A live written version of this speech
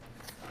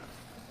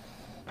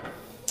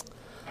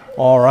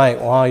All right,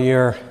 while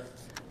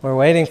we're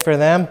waiting for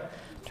them,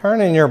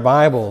 turn in your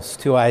Bibles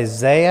to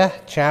Isaiah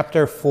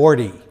chapter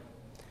 40.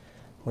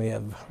 We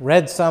have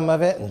read some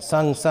of it and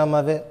sung some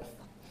of it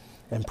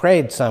and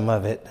prayed some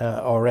of it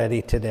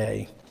already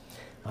today.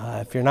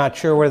 If you're not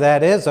sure where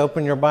that is,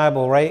 open your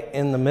Bible right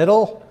in the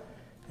middle.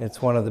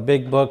 It's one of the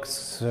big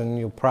books, and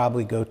you'll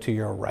probably go to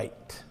your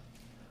right.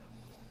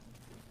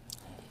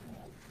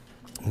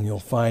 And you'll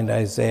find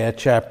Isaiah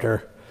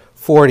chapter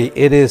 40.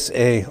 It is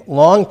a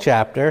long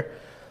chapter,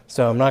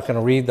 so I'm not going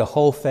to read the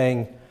whole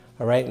thing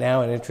right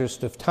now in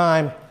interest of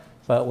time,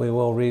 but we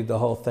will read the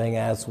whole thing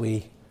as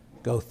we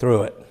go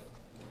through it.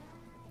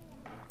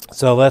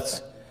 So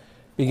let's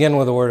begin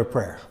with a word of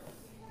prayer.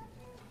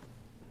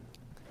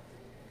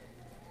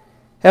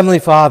 Heavenly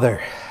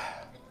Father,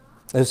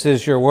 this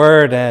is your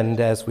word, and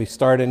as we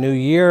start a new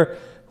year,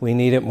 we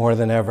need it more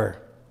than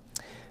ever.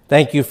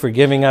 Thank you for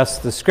giving us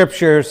the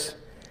scriptures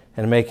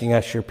and making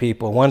us your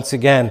people. Once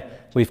again,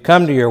 we've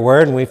come to your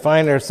word, and we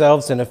find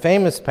ourselves in a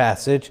famous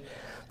passage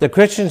that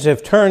Christians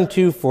have turned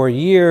to for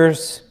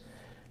years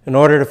in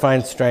order to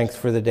find strength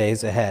for the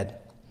days ahead.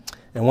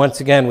 And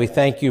once again, we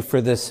thank you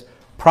for this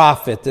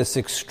prophet, this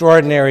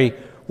extraordinary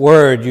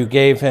word you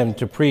gave him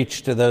to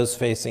preach to those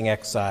facing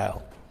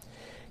exile.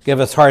 Give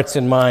us hearts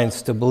and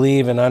minds to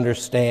believe and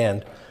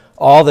understand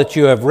all that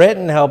you have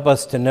written. Help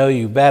us to know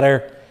you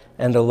better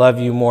and to love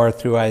you more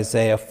through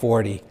Isaiah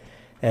 40.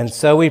 And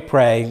so we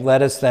pray,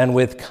 let us then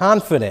with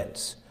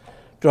confidence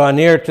draw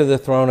near to the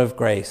throne of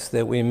grace,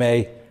 that we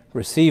may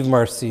receive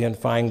mercy and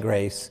find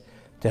grace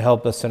to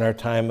help us in our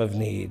time of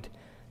need.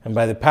 And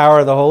by the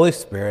power of the Holy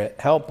Spirit,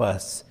 help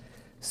us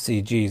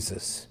see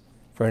Jesus.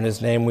 For in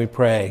his name we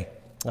pray,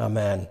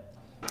 amen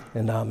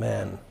and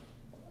amen.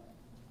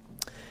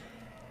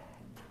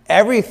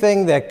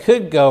 Everything that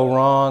could go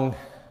wrong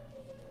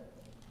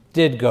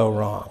did go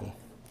wrong.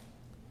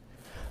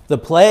 The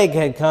plague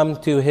had come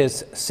to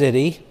his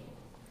city.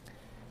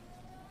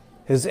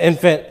 His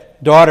infant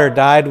daughter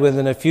died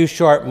within a few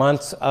short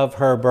months of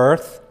her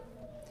birth.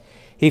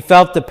 He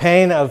felt the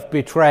pain of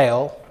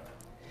betrayal.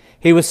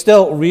 He was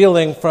still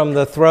reeling from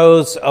the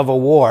throes of a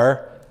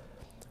war,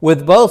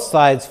 with both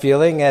sides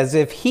feeling as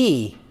if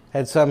he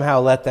had somehow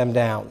let them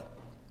down.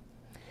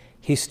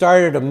 He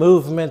started a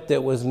movement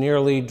that was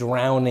nearly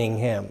drowning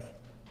him,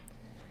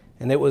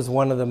 and it was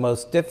one of the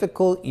most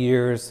difficult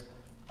years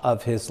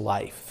of his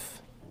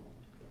life.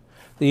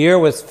 The year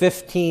was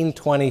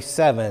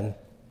 1527,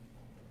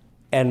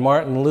 and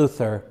Martin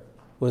Luther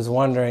was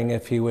wondering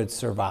if he would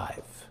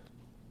survive.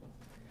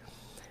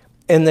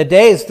 In the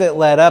days that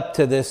led up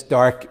to this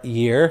dark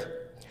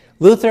year,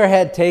 Luther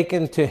had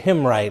taken to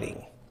hymn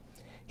writing.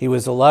 He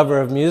was a lover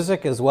of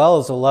music as well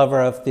as a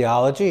lover of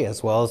theology,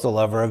 as well as a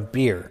lover of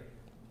beer.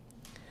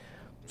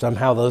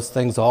 Somehow those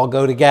things all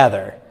go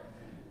together.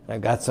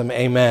 I've got some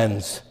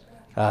amens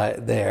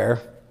there.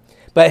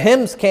 But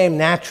hymns came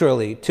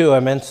naturally to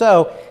him, and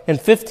so in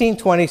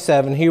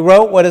 1527 he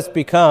wrote what has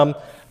become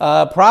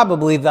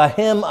probably the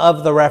hymn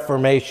of the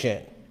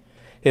Reformation.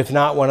 If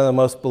not one of the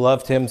most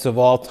beloved hymns of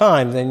all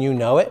time, then you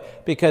know it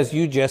because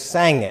you just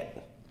sang it.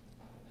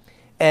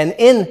 And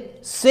in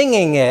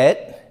singing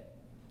it,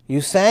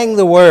 you sang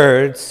the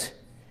words,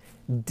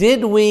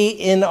 "Did we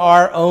in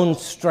our own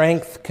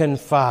strength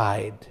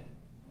confide?"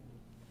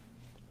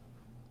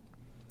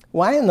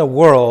 Why in the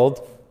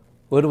world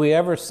would we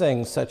ever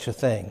sing such a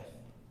thing?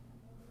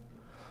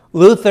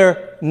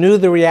 Luther knew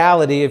the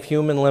reality of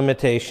human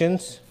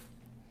limitations.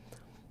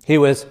 He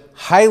was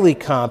highly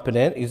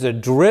competent. He's a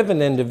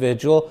driven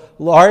individual,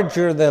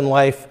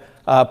 larger-than-life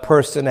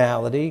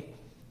personality,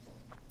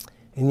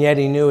 and yet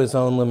he knew his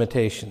own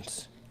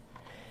limitations.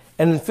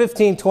 And in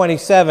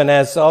 1527,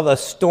 as all the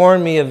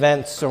stormy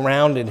events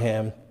surrounded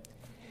him,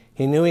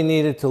 he knew he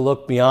needed to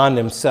look beyond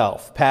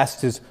himself,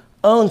 past his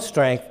own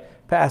strength,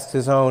 past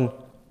his own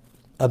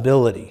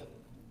ability.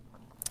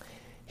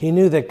 He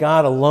knew that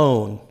God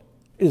alone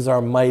is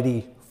our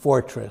mighty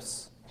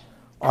fortress,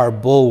 our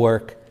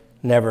bulwark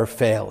never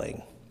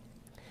failing.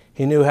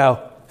 He knew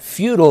how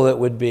futile it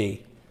would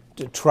be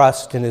to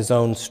trust in his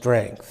own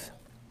strength.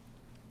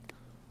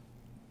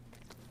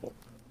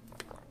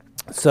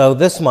 So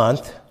this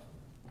month,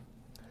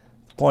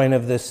 the point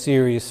of this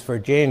series for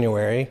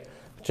January,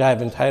 which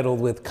I've entitled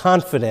With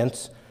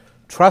Confidence,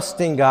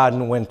 Trusting God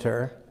in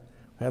Winter.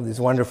 We have these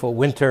wonderful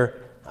winter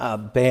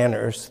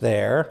banners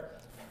there,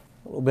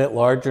 a little bit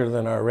larger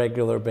than our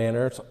regular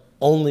banners,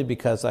 only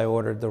because I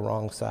ordered the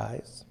wrong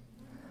size.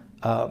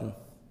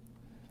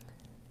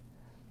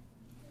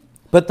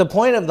 But the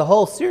point of the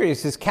whole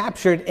series is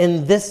captured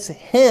in this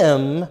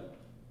hymn,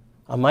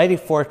 "A Mighty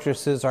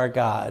Fortress is Our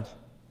God,"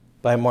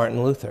 by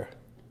Martin Luther.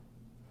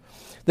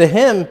 The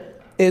hymn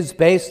is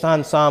based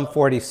on Psalm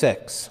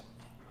 46,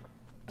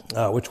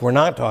 which we're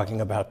not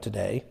talking about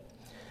today.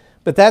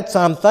 But that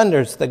psalm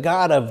thunders, "The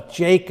God of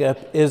Jacob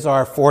is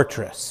our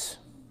fortress."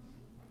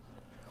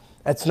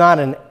 That's not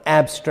an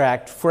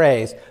abstract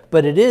phrase,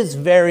 but it is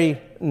very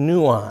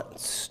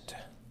nuanced.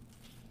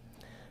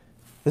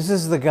 This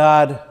is the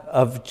God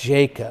of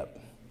Jacob.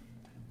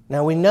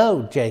 Now we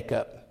know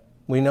Jacob.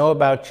 We know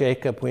about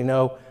Jacob. We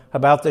know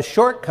about the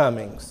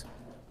shortcomings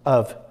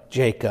of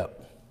Jacob.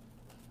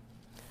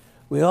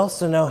 We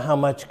also know how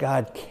much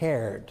God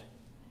cared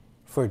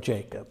for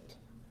Jacob.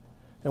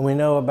 And we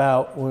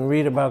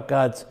read about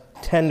God's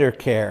tender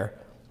care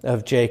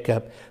of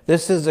Jacob.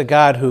 This is a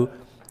God who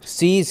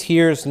sees,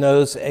 hears,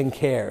 knows, and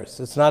cares.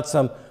 It's not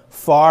some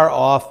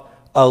far-off,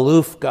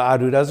 aloof God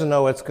who doesn't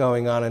know what's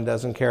going on and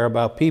doesn't care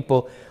about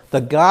people.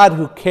 The God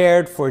who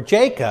cared for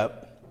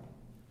Jacob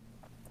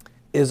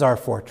is our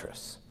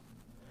fortress.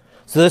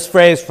 So this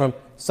phrase from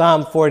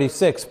Psalm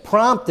 46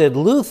 prompted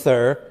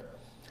Luther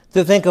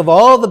to think of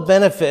all the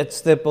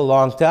benefits that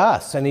belong to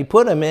us, and he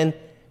put them in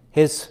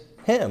his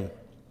hymn.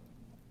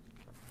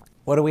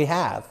 What do we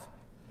have?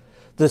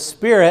 The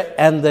Spirit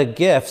and the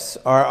gifts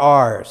are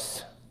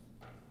ours.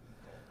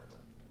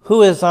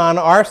 Who is on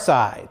our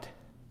side?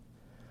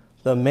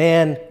 The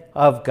man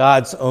of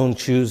God's own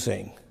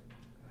choosing.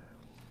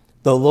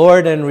 The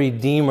Lord and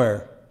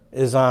Redeemer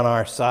is on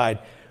our side.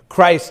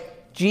 Christ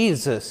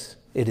Jesus,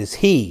 it is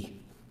He,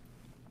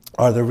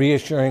 are the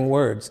reassuring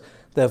words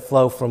that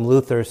flow from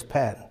Luther's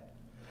pen.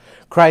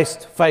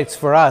 Christ fights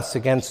for us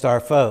against our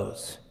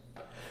foes.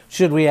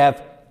 Should we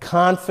have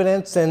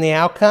confidence in the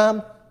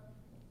outcome?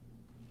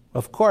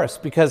 Of course,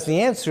 because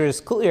the answer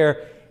is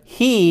clear.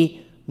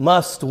 He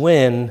must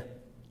win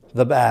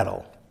the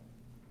battle.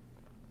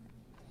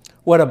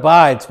 What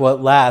abides,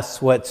 what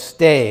lasts, what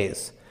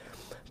stays,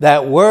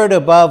 that word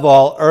above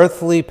all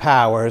earthly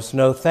powers,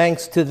 no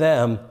thanks to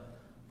them,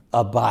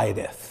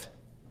 abideth.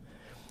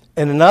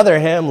 In another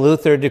hymn,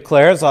 Luther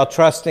declares, I'll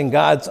trust in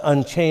God's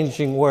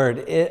unchanging word.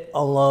 It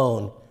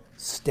alone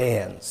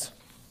stands.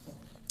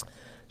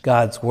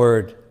 God's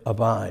word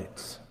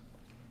abides.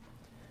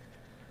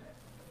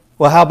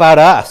 Well, how about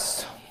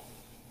us?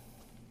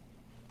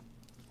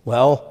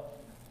 Well,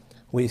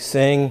 we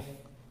sing,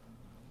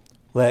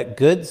 let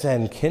goods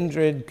and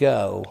kindred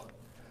go,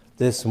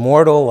 this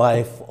mortal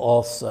life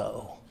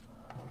also.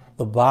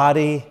 The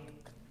body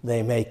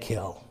they may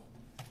kill.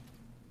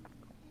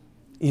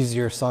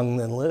 Easier sung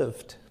than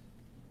lived.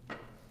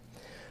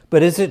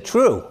 But is it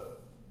true?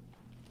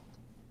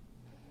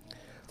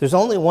 There's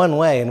only one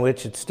way in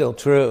which it's still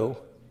true.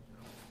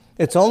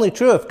 It's only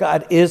true if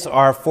God is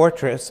our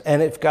fortress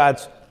and if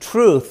God's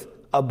truth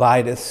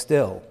abideth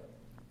still.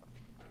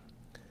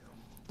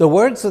 The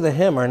words of the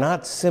hymn are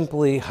not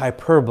simply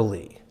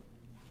hyperbole.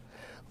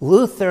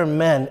 Luther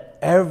meant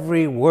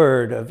every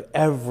word of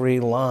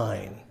every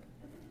line.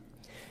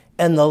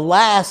 And the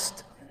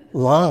last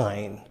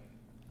line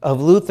of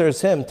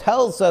Luther's hymn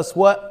tells us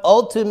what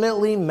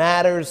ultimately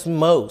matters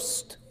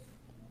most.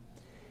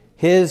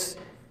 His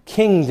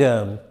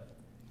kingdom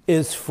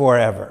is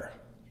forever.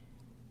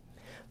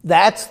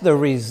 That's the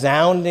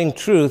resounding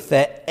truth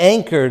that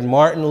anchored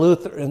Martin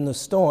Luther in the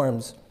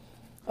storms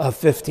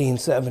of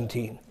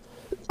 1517.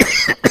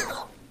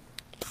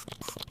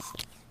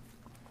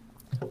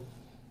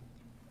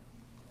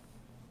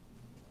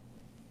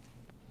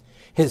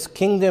 His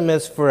kingdom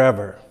is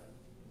forever.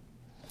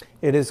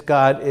 It is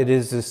God, it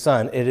is His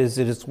Son, it is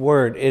His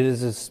Word, it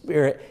is His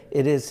Spirit,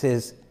 it is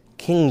His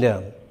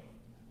kingdom.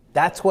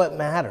 That's what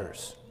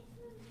matters.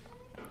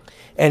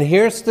 And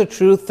here's the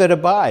truth that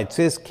abides.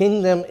 His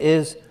kingdom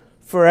is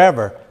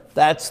forever.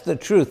 That's the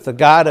truth. The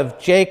God of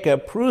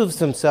Jacob proves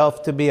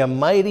Himself to be a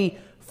mighty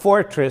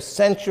fortress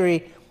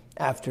century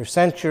after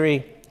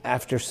century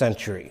after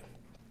century.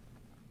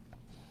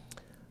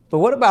 But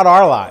what about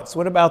our lives?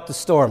 What about the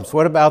storms?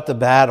 What about the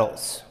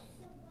battles?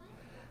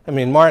 I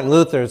mean, Martin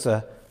Luther's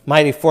A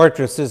Mighty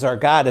Fortress is Our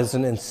God is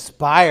an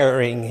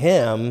inspiring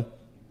hymn.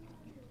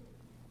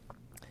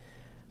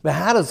 But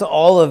how does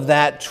all of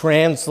that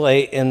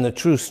translate in the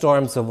true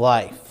storms of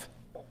life?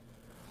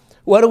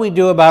 What do we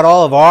do about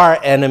all of our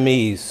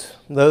enemies,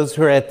 those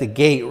who are at the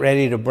gate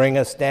ready to bring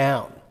us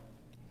down?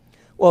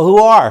 Well, who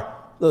are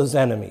those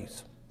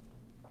enemies?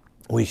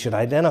 We should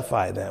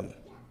identify them.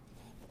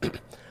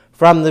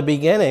 From the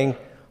beginning,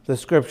 the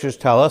scriptures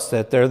tell us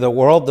that they're the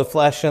world, the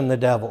flesh, and the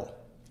devil.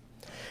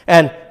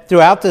 And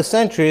throughout the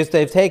centuries,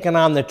 they've taken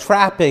on the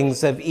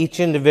trappings of each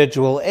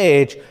individual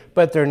age,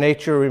 but their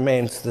nature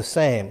remains the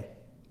same.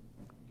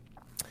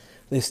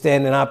 They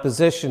stand in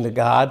opposition to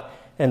God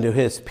and to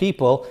His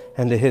people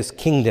and to His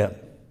kingdom.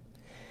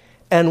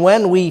 And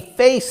when we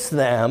face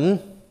them,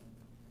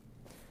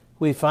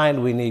 we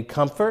find we need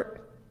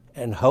comfort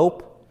and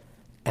hope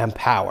and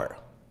power,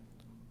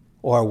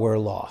 or we're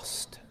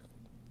lost.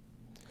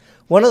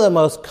 One of the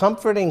most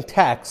comforting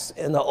texts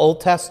in the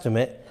Old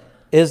Testament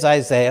is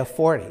Isaiah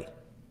 40.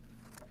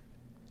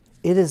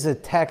 It is a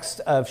text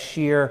of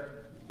sheer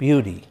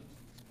beauty.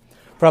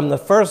 From the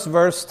first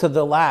verse to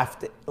the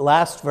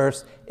last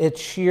verse, it's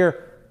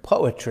sheer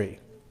poetry.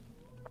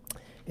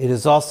 It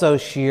is also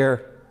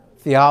sheer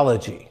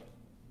theology.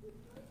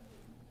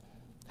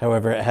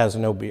 However, it has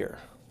no beer.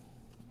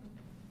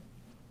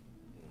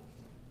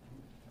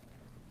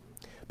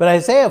 But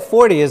Isaiah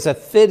 40 is a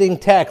fitting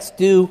text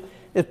due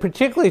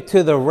particularly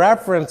to the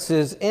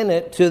references in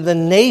it to the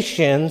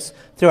nations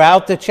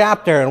throughout the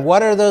chapter. And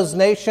what are those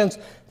nations?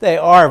 They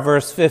are,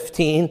 verse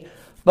 15,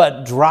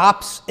 but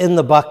drops in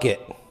the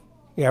bucket.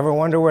 You ever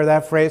wonder where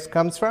that phrase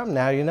comes from?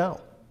 Now you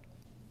know.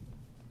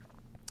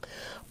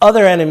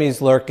 Other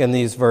enemies lurk in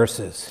these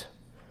verses.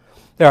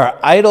 There are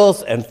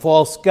idols and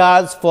false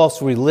gods,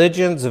 false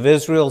religions of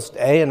Israel's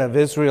day and of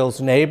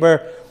Israel's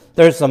neighbor.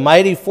 There's the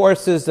mighty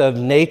forces of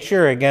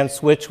nature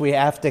against which we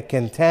have to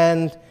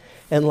contend.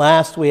 And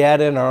last, we add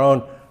in our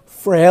own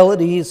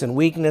frailties and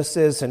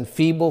weaknesses and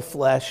feeble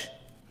flesh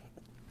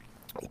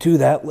to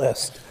that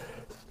list.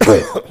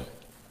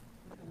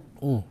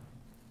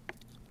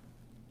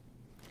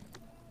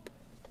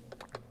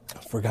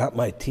 Forgot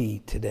my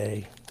tea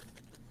today.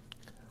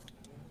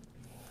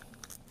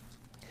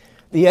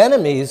 The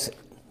enemies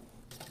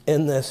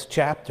in this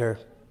chapter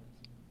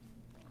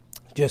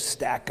just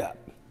stack up.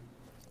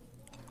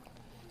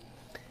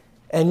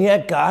 And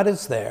yet God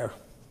is there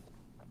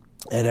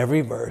at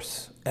every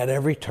verse, at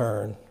every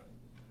turn.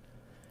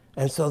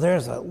 And so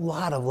there's a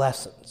lot of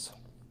lessons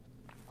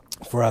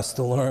for us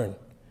to learn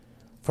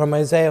from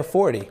Isaiah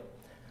 40.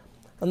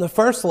 And the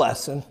first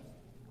lesson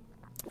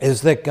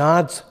is that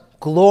God's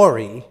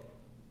glory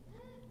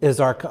is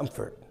our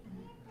comfort.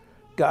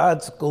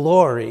 God's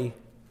glory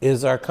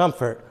is our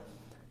comfort.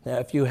 Now,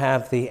 if you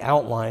have the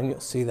outline, you'll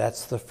see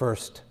that's the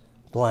first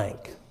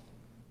blank.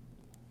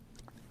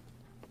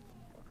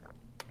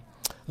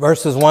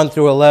 Verses 1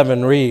 through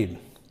 11 read,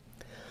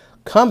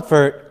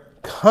 Comfort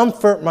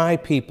my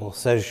people,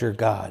 says your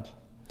God.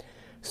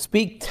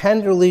 Speak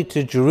tenderly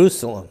to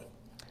Jerusalem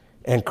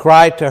and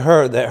cry to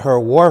her that her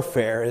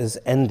warfare is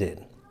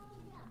ended,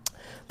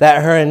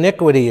 that her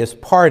iniquity is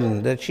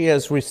pardoned, that she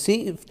has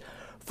received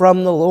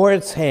from the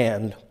Lord's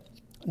hand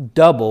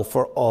double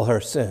for all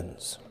her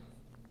sins.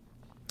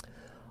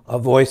 A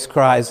voice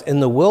cries, in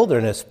the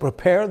wilderness,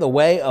 prepare the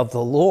way of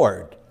the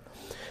Lord.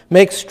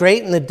 Make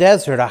straight in the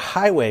desert a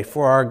highway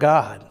for our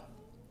God.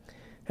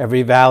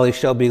 Every valley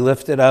shall be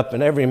lifted up,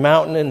 and every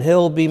mountain and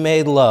hill be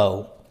made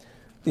low.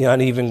 The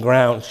uneven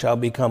ground shall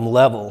become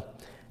level,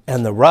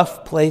 and the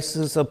rough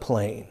places a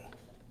plain.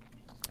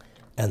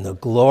 And the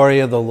glory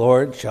of the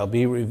Lord shall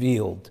be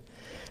revealed,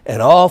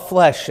 and all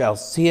flesh shall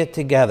see it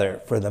together,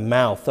 for the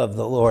mouth of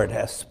the Lord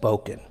has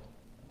spoken.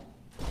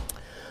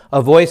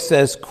 A voice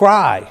says,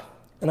 cry.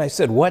 And I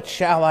said, what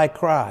shall I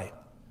cry?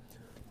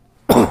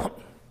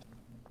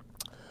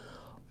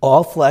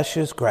 All flesh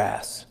is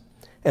grass,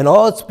 and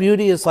all its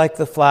beauty is like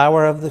the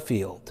flower of the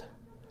field.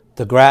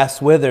 The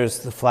grass withers,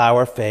 the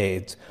flower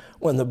fades.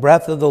 When the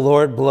breath of the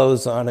Lord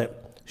blows on it,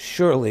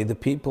 surely the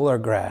people are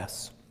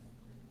grass.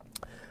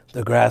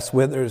 The grass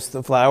withers,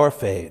 the flower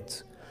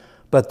fades,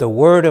 but the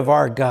word of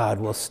our God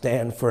will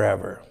stand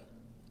forever.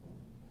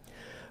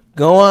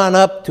 Go on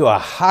up to a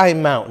high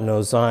mountain,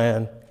 O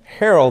Zion,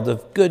 herald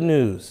of good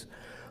news.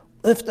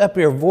 Lift up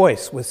your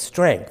voice with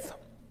strength.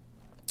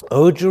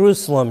 O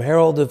Jerusalem,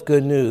 herald of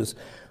good news,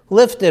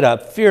 lift it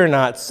up, fear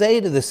not. Say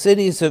to the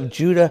cities of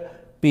Judah,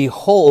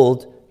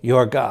 behold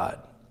your God.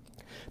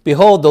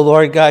 Behold, the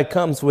Lord God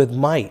comes with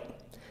might,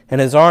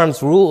 and his arm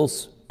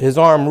rules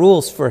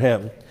for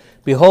him.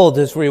 Behold,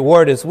 his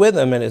reward is with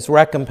him, and his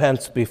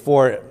recompense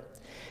before him.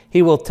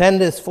 He will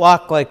tend his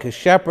flock like a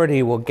shepherd.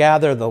 He will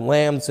gather the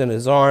lambs in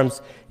his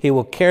arms. He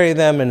will carry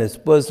them in his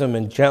bosom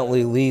and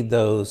gently lead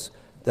those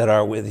that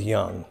are with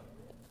young.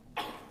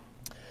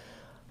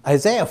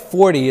 Isaiah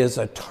 40 is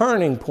a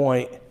turning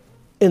point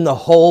in the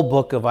whole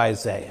book of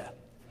Isaiah.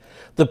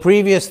 The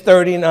previous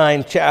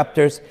 39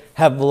 chapters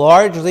have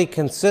largely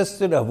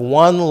consisted of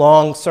one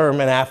long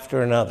sermon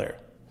after another.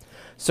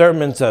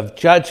 Sermons of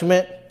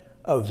judgment,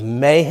 of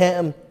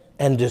mayhem,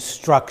 and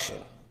destruction.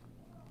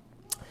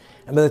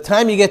 And by the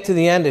time you get to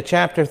the end of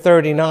chapter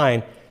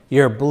 39,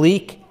 you're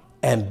bleak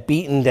and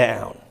beaten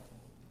down.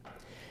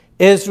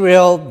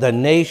 Israel, the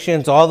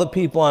nations, all the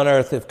people on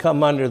earth have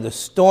come under the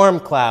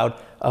storm cloud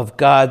of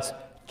God's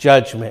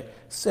judgment.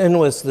 Sin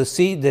was the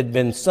seed that had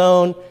been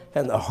sown,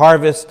 and the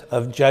harvest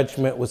of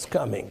judgment was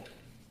coming.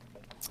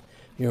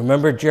 You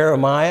remember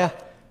Jeremiah?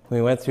 We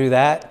went through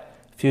that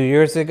a few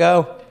years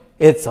ago.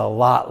 It's a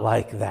lot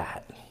like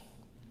that.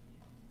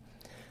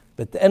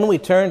 But then we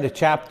turn to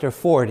chapter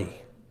 40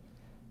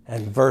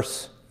 and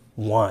verse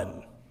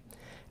 1.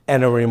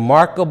 And a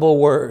remarkable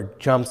word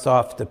jumps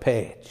off the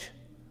page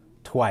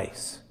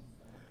twice.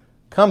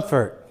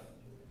 Comfort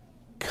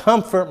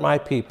my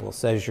people,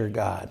 says your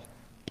God.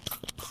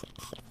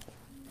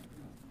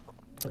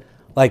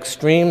 Like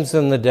streams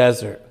in the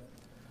desert.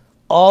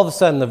 All of a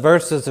sudden, the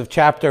verses of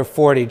chapter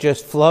 40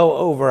 just flow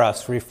over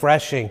us,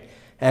 refreshing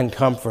and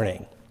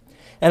comforting.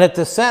 And at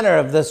the center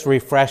of this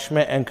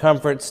refreshment and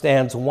comfort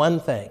stands one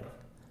thing: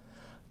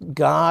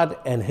 God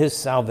and his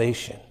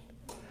salvation,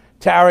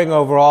 towering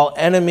over all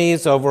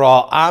enemies, over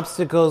all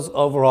obstacles,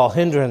 over all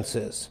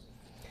hindrances.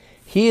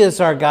 He is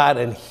our God,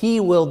 and he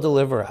will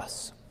deliver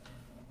us.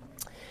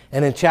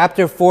 And in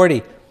chapter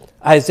 40,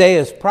 Isaiah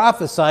is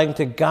prophesying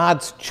to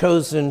God's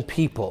chosen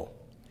people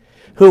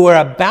who are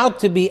about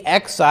to be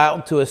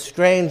exiled to a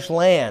strange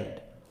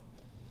land.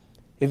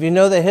 If you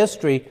know the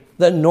history,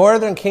 the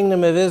northern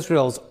kingdom of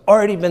Israel has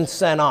already been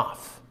sent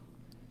off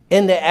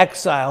into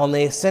exile, and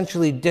they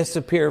essentially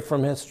disappear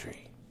from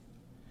history.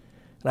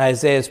 And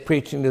Isaiah is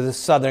preaching to the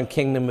southern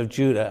kingdom of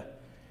Judah,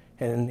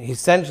 And he's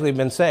essentially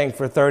been saying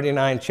for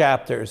 39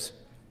 chapters,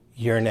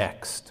 you're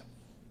next.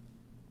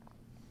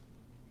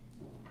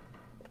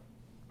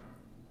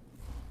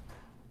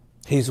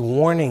 He's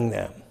warning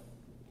them.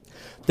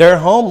 Their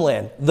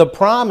homeland, the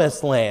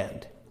promised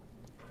land,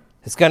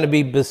 is going to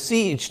be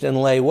besieged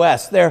and lay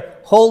waste. Their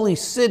holy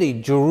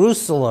city,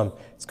 Jerusalem,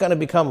 is going to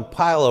become a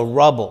pile of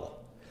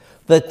rubble.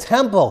 The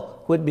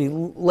temple would be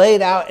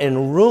laid out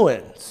in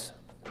ruins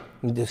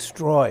and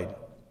destroyed.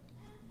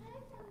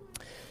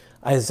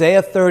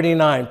 Isaiah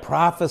 39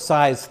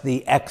 prophesies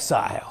the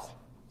exile.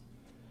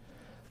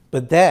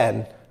 But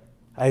then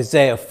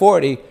Isaiah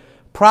 40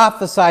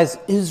 prophesies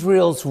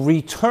Israel's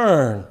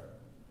return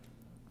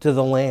to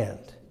the land.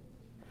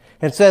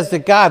 It says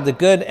that God, the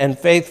good and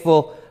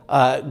faithful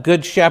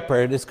good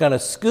shepherd, is going to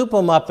scoop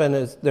them up in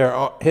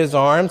his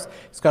arms.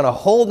 He's going to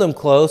hold them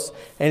close,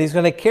 and he's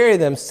going to carry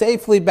them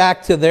safely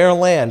back to their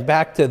land,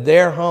 back to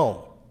their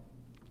home.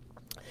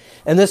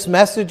 And this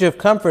message of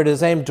comfort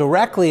is aimed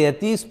directly at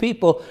these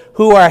people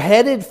who are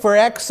headed for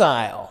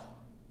exile.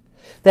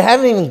 They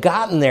haven't even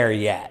gotten there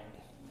yet.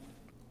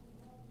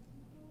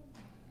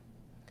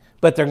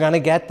 But they're going to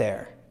get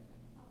there.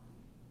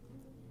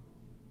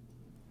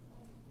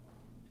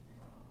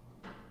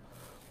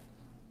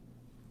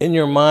 In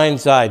your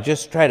mind's eye,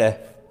 just try to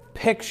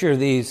picture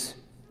these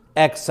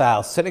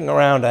exiles sitting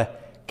around a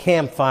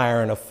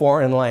campfire in a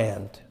foreign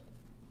land.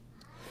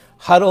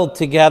 Huddled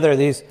together,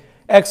 these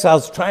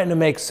exiles trying to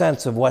make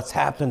sense of what's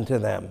happened to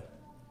them.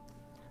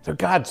 They're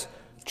God's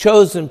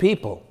chosen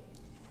people.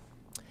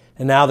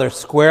 And now they're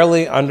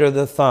squarely under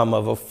the thumb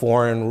of a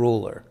foreign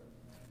ruler.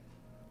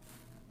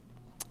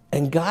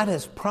 And God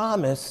has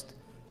promised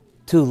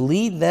to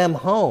lead them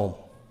home.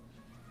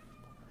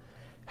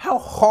 How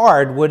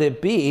hard would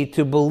it be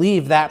to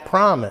believe that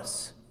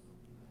promise?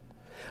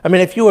 I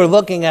mean, if you were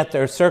looking at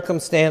their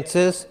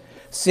circumstances,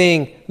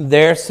 seeing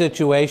their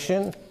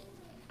situation,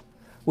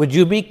 would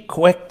you be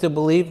quick to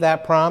believe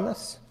that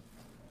promise?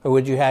 Or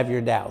would you have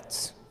your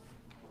doubts?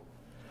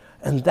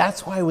 And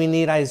that's why we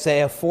need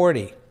Isaiah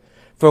 40,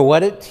 for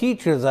what it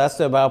teaches us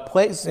about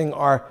placing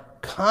our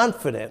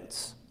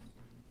confidence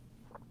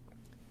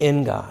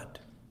in God.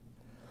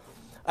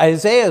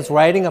 Isaiah is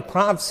writing a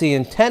prophecy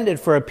intended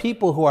for a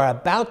people who are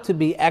about to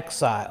be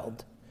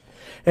exiled.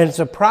 And it's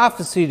a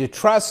prophecy to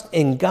trust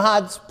in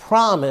God's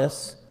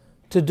promise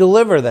to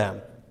deliver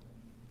them.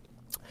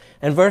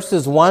 And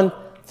verses 1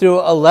 through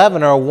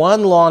 11 are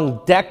one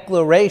long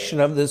declaration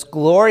of this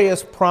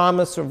glorious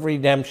promise of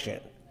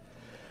redemption.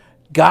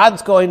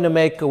 God's going to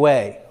make a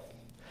way.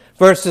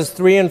 Verses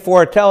 3 and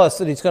 4 tell us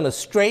that he's going to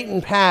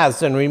straighten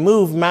paths and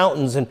remove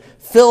mountains and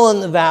fill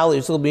in the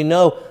valleys. There'll be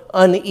no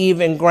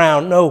uneven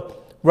ground, no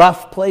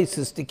rough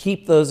places to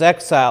keep those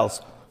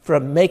exiles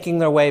from making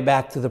their way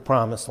back to the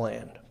promised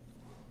land.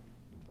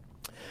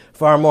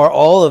 Far more,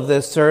 all of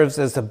this serves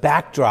as a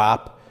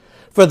backdrop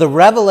for the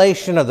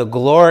revelation of the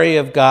glory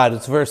of God,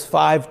 as verse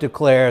 5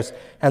 declares,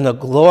 and the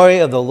glory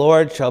of the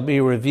Lord shall be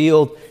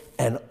revealed,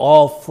 and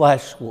all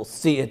flesh will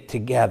see it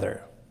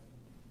together.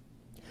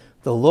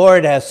 The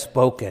Lord has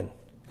spoken.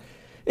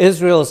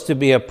 Israel is to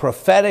be a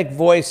prophetic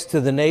voice to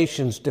the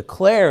nations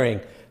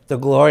declaring the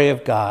glory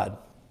of God.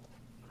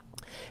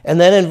 And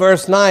then in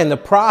verse 9, the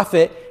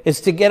prophet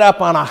is to get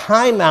up on a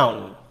high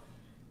mountain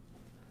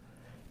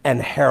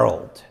and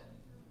herald.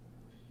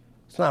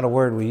 It's not a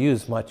word we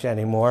use much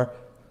anymore.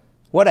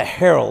 What do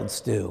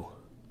heralds do?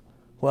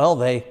 Well,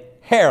 they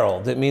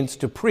herald. It means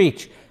to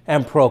preach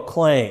and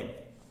proclaim.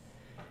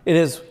 It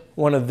is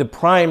one of the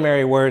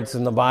primary words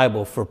in the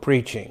Bible for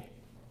preaching.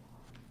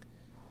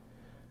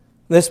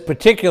 This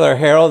particular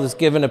herald is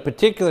given a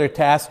particular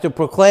task to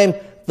proclaim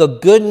the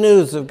good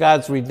news of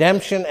God's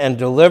redemption and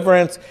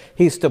deliverance.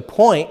 He's to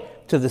point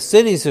to the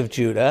cities of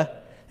Judah,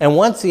 and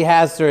once he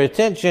has their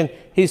attention,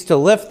 he's to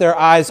lift their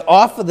eyes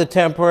off of the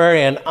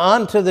temporary and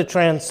onto the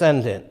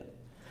transcendent.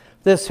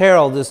 This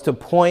herald is to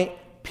point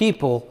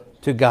people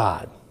to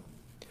God.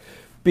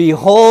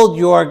 Behold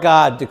your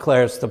God,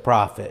 declares the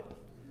prophet.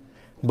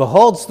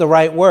 Behold's the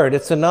right word.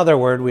 It's another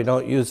word we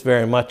don't use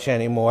very much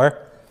anymore.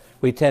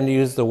 We tend to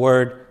use the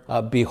word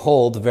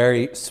behold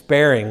very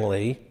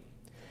sparingly.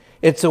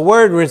 It's a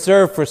word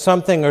reserved for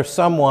something or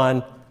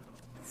someone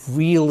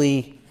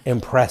really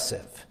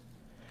impressive.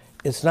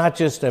 It's not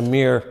just a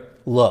mere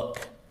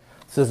look.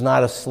 This is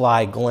not a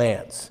sly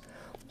glance.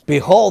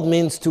 Behold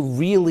means to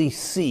really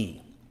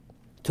see,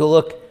 to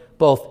look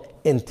both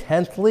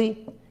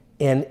intently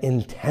and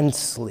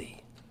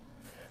intensely.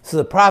 So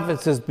the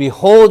prophet says,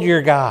 behold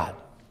your God.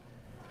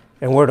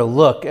 And we're to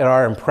look at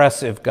our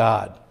impressive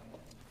God.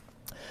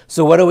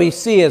 So what do we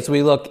see as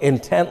we look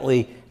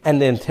intently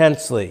and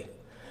intensely?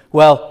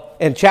 Well,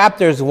 in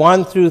chapters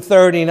 1 through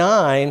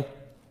 39,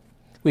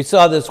 we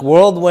saw this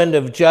whirlwind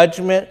of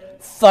judgment,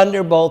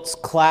 thunderbolts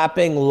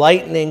clapping,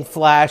 lightning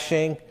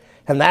flashing,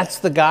 and that's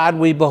the God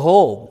we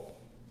behold.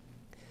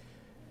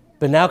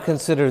 But now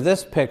consider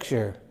this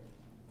picture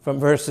from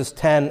verses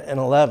 10 and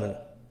 11.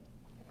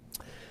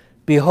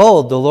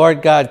 Behold, the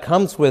Lord God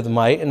comes with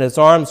might, and his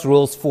arms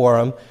rules for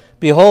him.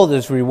 Behold,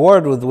 his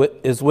reward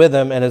is with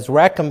him, and his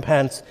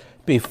recompense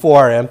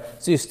before him.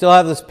 So you still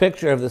have this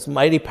picture of this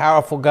mighty,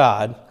 powerful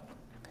God.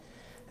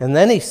 And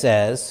then he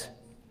says,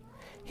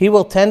 he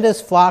will tend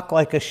his flock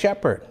like a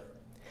shepherd.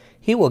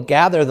 He will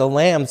gather the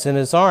lambs in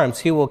his arms.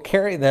 He will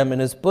carry them in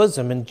his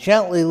bosom and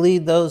gently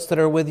lead those that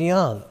are with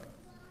young.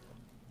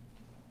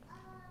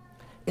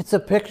 It's a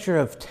picture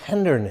of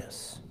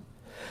tenderness,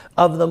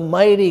 of the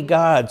mighty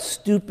God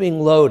stooping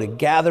low to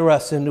gather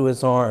us into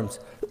his arms,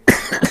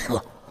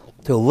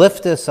 to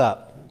lift us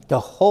up, to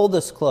hold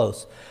us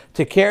close,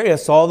 to carry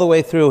us all the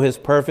way through his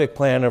perfect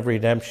plan of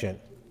redemption.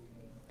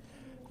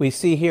 We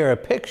see here a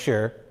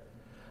picture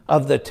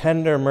of the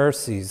tender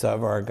mercies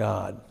of our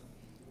God.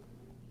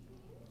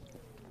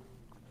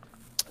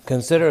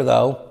 Consider,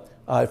 though,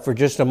 for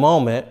just a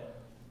moment,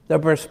 the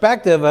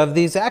perspective of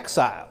these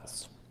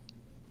exiles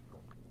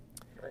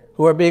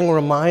who are being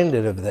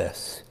reminded of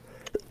this.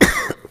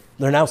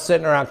 They're now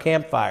sitting around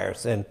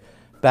campfires in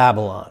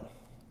Babylon.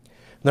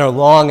 They're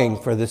longing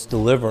for this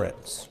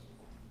deliverance.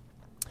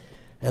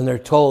 And they're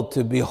told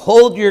to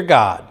behold your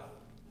God.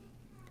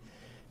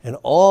 And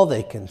all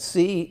they can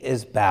see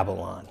is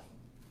Babylon.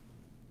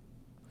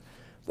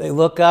 They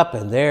look up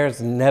and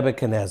there's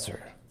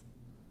Nebuchadnezzar.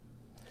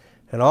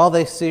 And all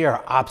they see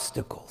are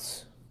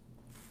obstacles.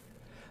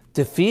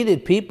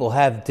 Defeated people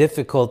have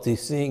difficulty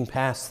seeing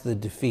past the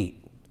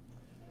defeat.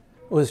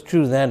 It was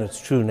true then,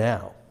 it's true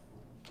now.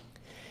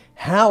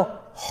 How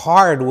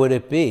hard would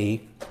it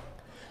be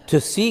to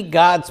see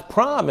God's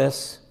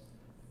promise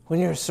when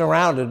you're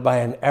surrounded by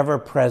an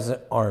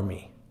ever-present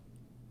army?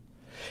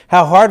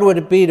 How hard would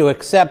it be to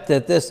accept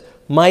that this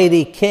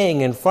mighty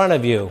king in front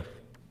of you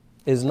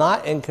is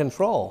not in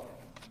control,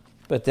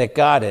 but that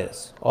God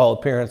is, all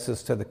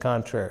appearances to the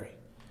contrary?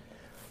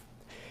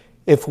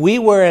 If we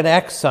were in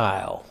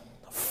exile,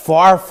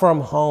 far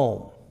from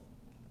home,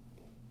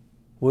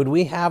 would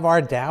we have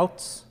our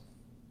doubts?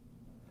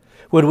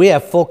 Would we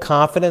have full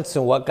confidence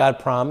in what God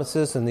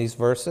promises in these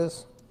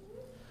verses?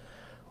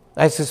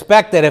 I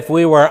suspect that if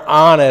we were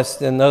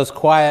honest in those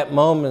quiet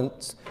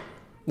moments,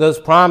 those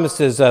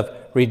promises of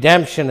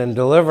redemption and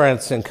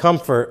deliverance and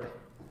comfort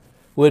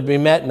would be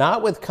met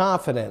not with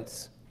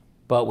confidence,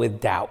 but with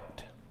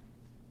doubt.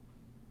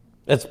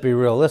 Let's be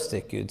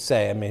realistic, you'd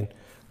say. I mean,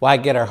 why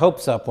get our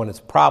hopes up when it's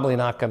probably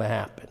not going to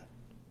happen?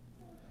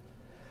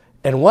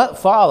 And what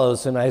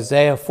follows in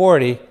Isaiah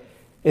 40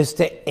 is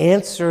to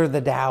answer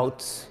the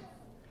doubts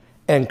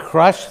and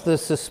crush the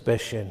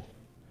suspicion.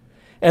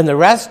 And the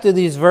rest of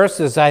these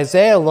verses,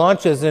 Isaiah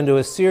launches into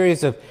a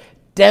series of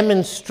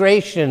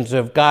demonstrations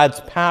of God's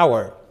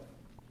power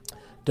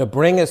to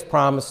bring his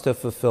promise to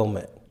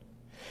fulfillment.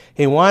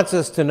 He wants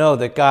us to know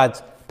that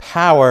God's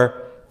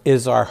power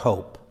is our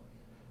hope.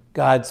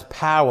 God's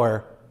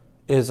power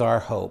is our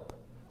hope.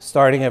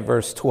 Starting at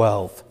verse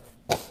 12.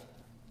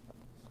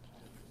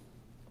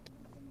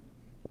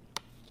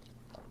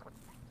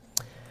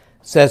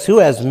 Says, who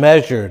has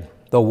measured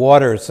the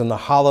waters in the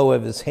hollow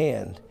of his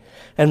hand,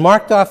 and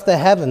marked off the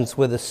heavens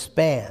with a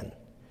span,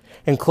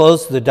 and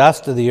closed the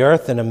dust of the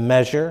earth in a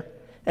measure,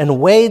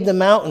 and weighed the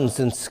mountains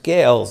in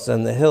scales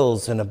and the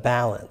hills in a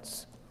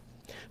balance?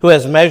 Who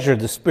has measured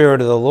the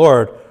Spirit of the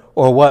Lord,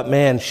 or what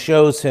man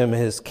shows him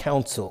his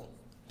counsel?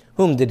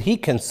 Whom did he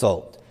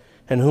consult,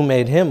 and who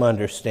made him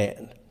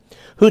understand?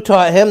 Who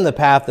taught him the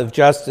path of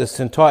justice,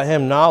 and taught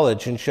him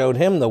knowledge, and showed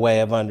him the way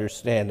of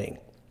understanding?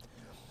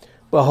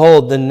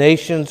 Behold, the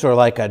nations are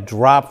like a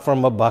drop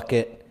from a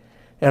bucket,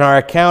 and are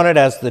accounted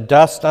as the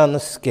dust on the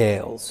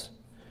scales.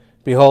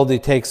 Behold, he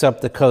takes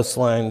up the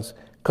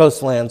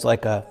coastlands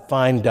like a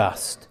fine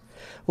dust.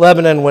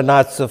 Lebanon would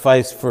not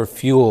suffice for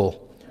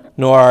fuel,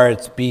 nor are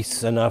its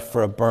beasts enough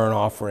for a burnt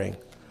offering.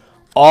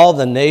 All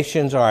the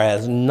nations are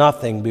as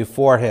nothing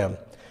before him.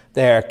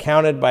 They are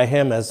counted by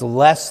him as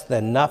less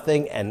than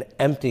nothing and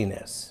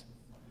emptiness.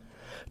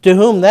 To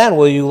whom then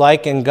will you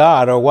liken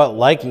God, or what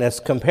likeness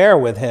compare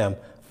with him?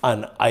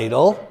 An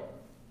idol?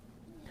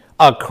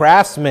 A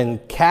craftsman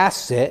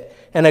casts it,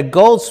 and a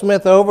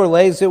goldsmith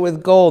overlays it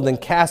with gold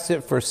and casts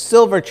it for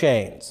silver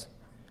chains.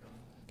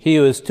 He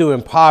who is too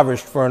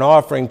impoverished for an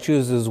offering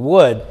chooses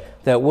wood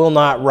that will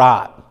not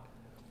rot.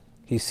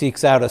 He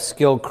seeks out a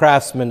skilled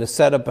craftsman to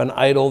set up an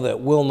idol that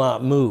will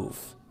not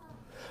move.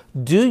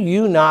 Do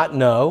you not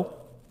know?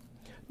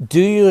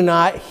 Do you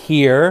not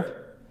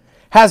hear?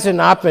 Has it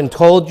not been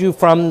told you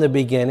from the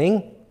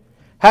beginning?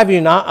 Have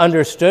you not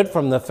understood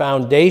from the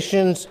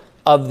foundations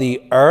of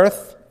the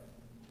earth?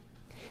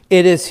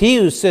 It is he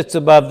who sits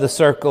above the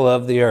circle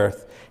of the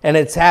earth, and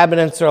its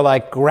inhabitants are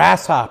like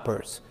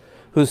grasshoppers,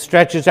 who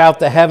stretches out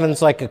the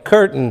heavens like a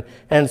curtain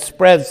and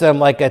spreads them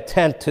like a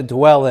tent to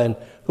dwell in,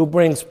 who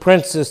brings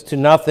princes to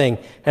nothing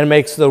and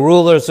makes the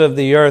rulers of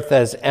the earth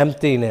as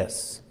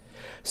emptiness.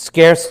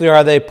 Scarcely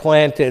are they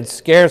planted,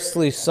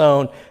 scarcely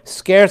sown,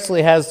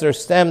 scarcely has their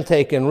stem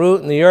taken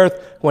root in the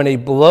earth when he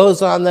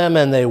blows on them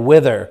and they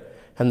wither,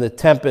 and the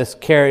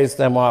tempest carries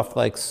them off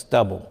like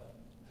stubble.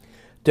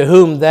 To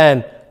whom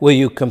then will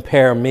you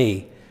compare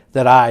me,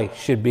 that I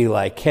should be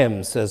like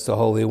him, says the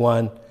Holy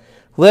One?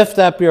 Lift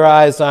up your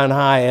eyes on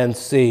high and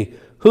see,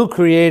 who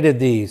created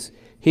these?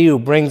 He who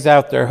brings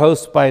out their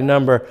hosts by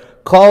number,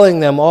 calling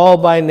them all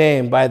by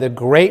name, by the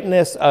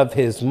greatness of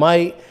his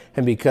might,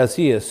 and because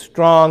he is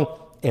strong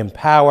in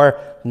power,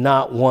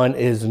 not one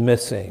is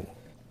missing.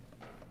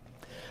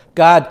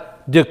 God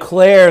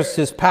declares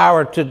his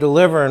power to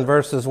deliver in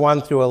verses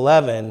 1 through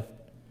 11,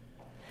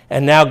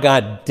 and now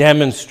God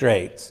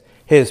demonstrates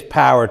his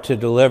power to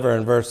deliver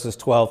in verses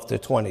 12 to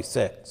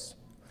 26.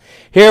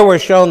 Here we're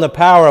shown the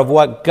power of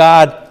what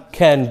God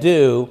can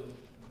do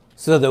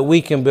so that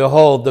we can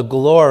behold the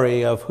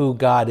glory of who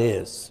God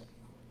is.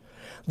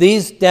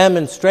 These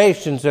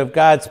demonstrations of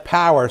God's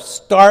power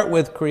start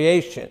with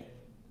creation.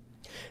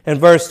 In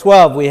verse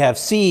 12, we have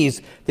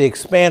seas, the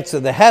expanse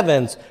of the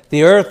heavens,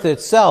 the earth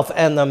itself,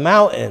 and the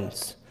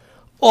mountains.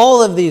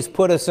 All of these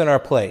put us in our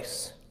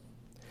place.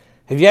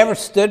 Have you ever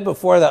stood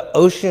before the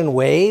ocean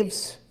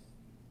waves?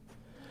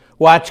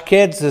 Watch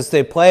kids as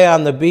they play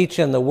on the beach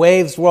and the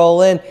waves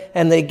roll in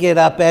and they get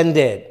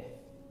upended.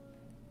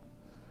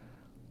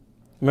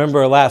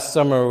 Remember last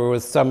summer we were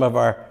with some of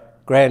our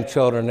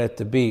grandchildren at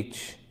the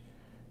beach,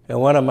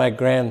 and one of my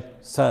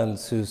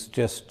grandsons, who's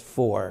just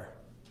 4,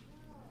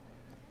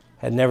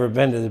 had never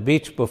been to the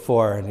beach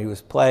before, and he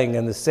was playing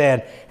in the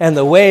sand, and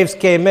the waves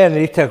came in, and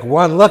he took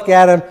one look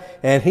at him,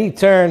 and he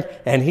turned,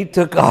 and he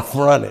took off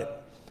running,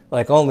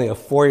 like only a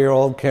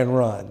 4-year-old can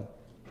run.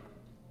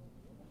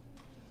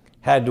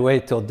 Had to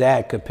wait till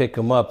Dad could pick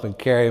him up and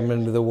carry him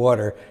into the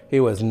water. He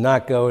was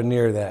not going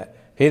near that.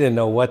 He didn't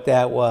know what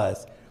that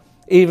was.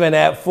 Even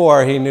at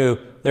 4, he knew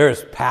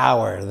there's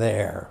power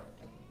there.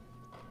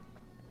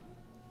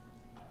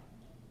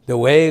 The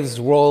waves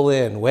roll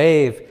in,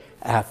 wave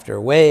after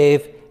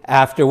wave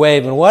after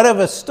wave. And what of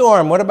a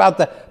storm? What about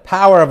the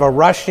power of a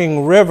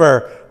rushing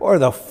river or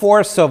the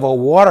force of a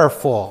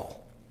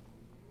waterfall?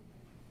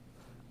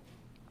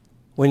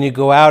 When you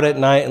go out at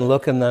night and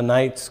look in the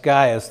night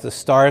sky as the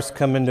stars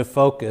come into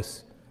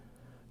focus,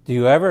 do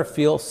you ever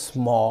feel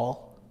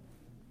small?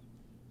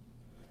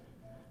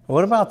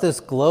 What about this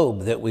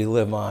globe that we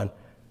live on?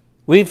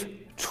 We've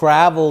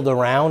traveled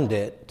around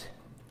it,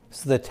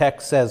 so the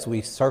text says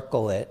we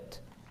circle it.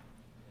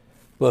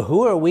 But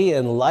who are we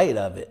in light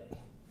of it?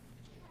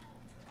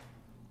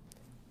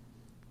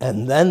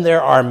 And then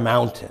there are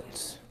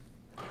mountains.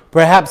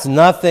 Perhaps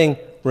nothing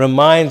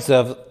reminds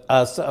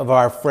us of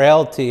our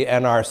frailty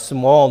and our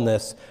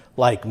smallness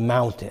like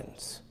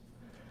mountains.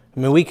 I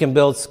mean, we can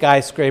build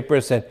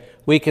skyscrapers and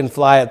we can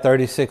fly at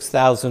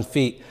 36,000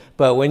 feet,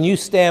 but when you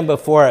stand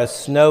before a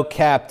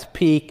snow-capped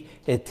peak,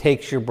 it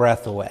takes your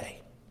breath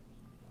away.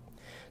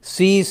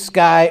 Seas,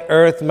 sky,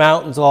 earth,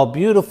 mountains, all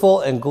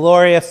beautiful and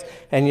glorious,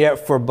 and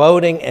yet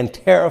foreboding and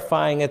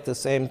terrifying at the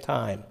same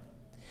time.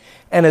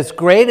 And as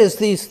great as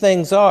these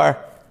things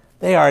are,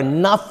 they are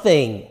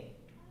nothing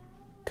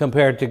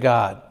compared to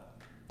God.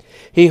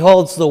 He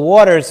holds the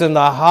waters in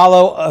the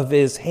hollow of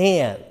his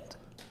hand.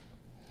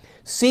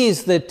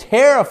 Sees the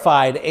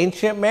terrified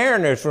ancient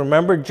mariners.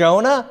 Remember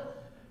Jonah?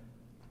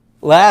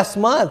 Last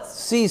month,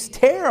 sees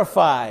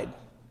terrified,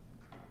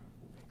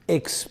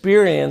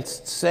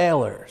 experienced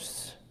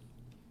sailors.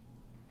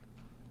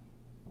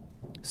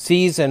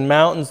 Seas and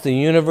mountains, the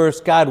universe,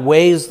 God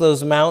weighs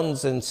those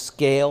mountains in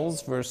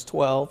scales, verse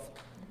 12.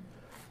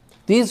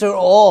 These are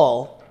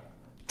all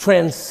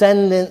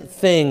transcendent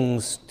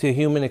things to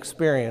human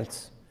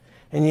experience,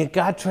 and yet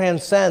God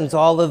transcends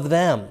all of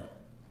them.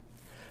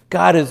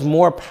 God is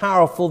more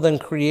powerful than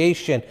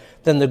creation,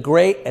 than the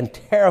great and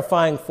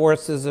terrifying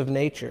forces of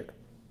nature.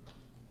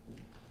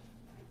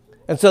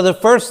 And so the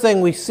first thing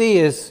we see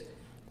is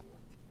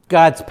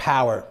God's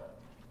power.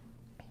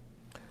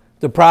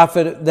 The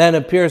prophet then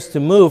appears to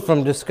move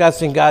from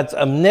discussing God's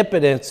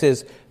omnipotence,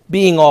 his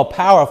being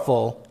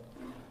all-powerful,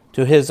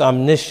 to his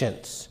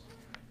omniscience,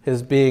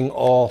 his being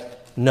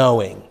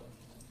all-knowing.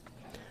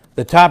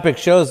 The topic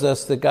shows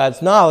us that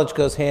God's knowledge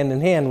goes hand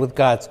in hand with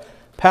God's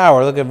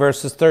power. Look at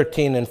verses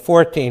 13 and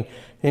 14.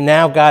 And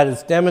now God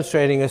is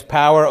demonstrating his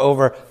power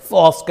over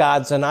false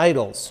gods and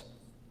idols.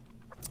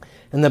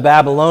 In the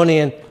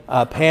Babylonian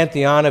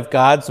pantheon of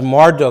gods,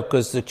 Marduk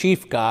was the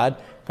chief god,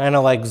 kind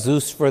of like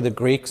Zeus for the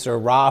Greeks or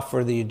Ra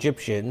for the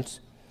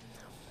Egyptians.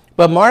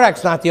 But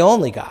Marduk's not the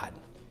only god.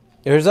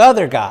 There's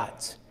other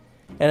gods.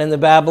 And in the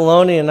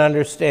Babylonian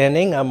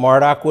understanding,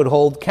 Marduk would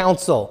hold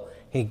council.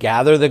 He'd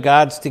gather the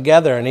gods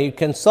together and he'd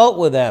consult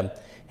with them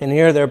and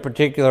hear their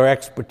particular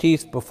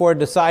expertise before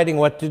deciding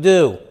what to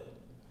do.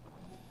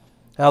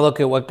 Now look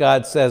at what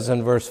God says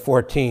in verse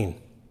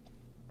 14.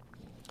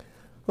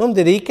 Whom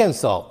did he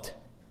consult?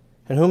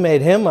 And who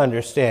made him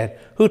understand?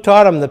 Who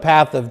taught him the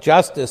path of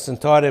justice and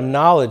taught him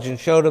knowledge and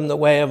showed him the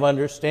way of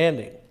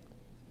understanding?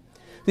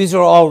 These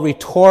are all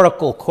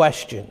rhetorical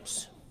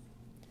questions.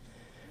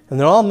 And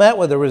they're all met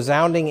with a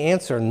resounding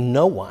answer: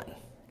 no one.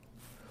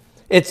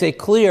 It's a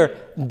clear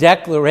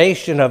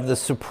declaration of the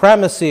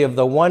supremacy of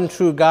the one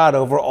true God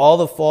over all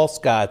the false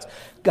gods.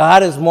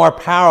 God is more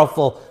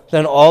powerful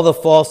than all the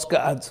false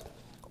gods,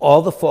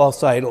 all the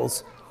false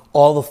idols,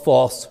 all the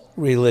false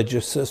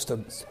religious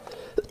systems.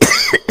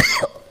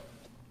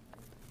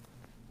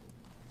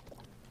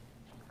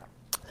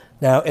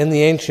 Now, in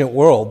the ancient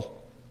world,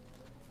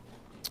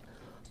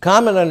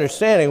 Common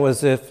understanding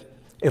was if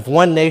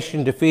one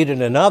nation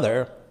defeated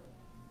another,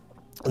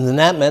 then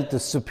that meant the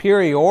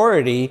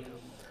superiority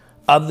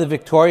of the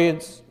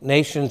victorious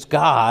nation's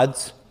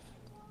gods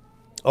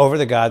over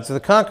the gods of the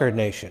conquered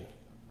nation.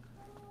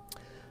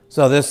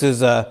 So this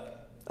is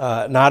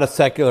not a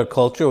secular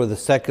culture with a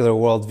secular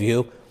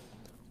worldview.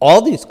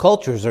 All these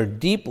cultures are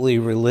deeply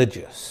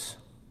religious.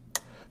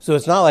 So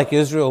it's not like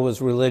Israel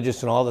was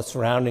religious and all the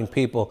surrounding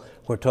people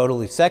were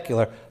totally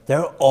secular.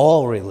 They're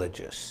all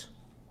religious.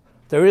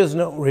 There is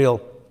no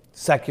real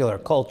secular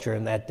culture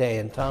in that day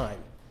and time.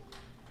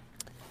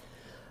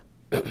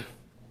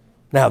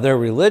 Now, their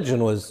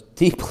religion was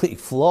deeply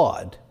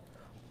flawed,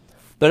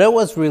 but it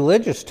was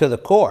religious to the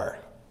core.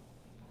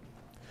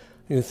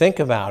 You think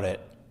about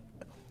it,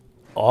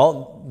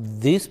 all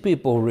these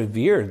people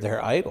revered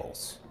their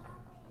idols.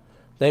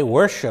 They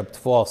worshiped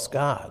false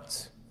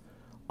gods,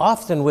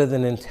 often with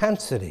an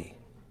intensity.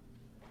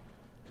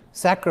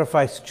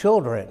 Sacrificed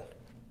children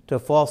to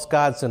false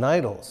gods and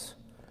idols.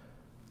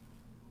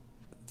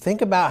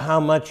 Think about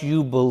how much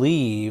you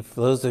believe,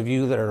 those of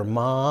you that are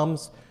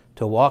moms,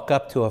 to walk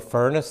up to a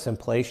furnace and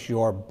place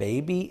your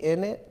baby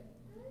in it.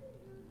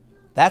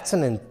 That's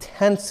an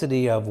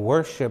intensity of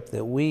worship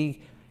that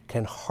we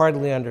can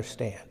hardly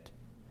understand.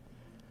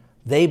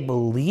 They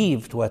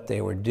believed what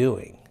they were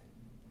doing.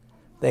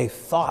 They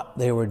thought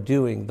they were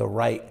doing the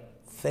right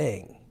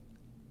thing.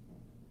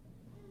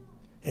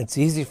 It's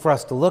easy for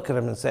us to look at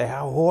them and say,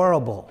 how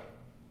horrible.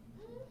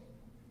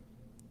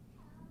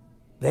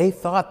 They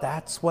thought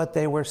that's what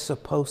they were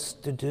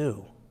supposed to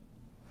do.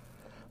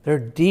 They're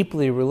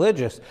deeply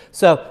religious.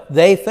 So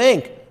they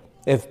think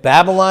if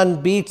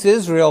Babylon beats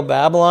Israel,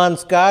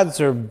 Babylon's gods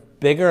are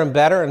bigger and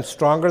better and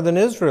stronger than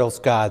Israel's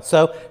gods.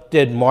 So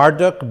did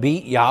Marduk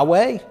beat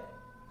Yahweh?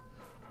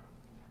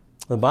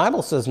 The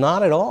Bible says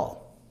not at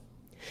all.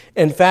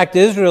 In fact,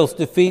 Israel's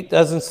defeat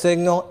doesn't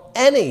signal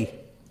any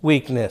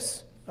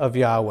weakness of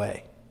Yahweh.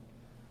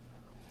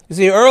 You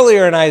see,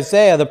 earlier in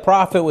Isaiah, the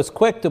prophet was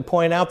quick to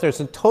point out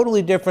there's a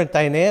totally different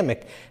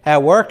dynamic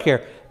at work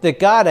here, that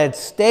God had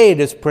stayed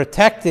his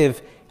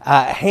protective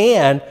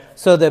hand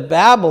so that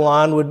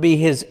Babylon would be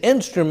his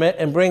instrument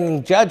in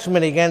bringing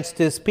judgment against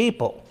his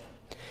people.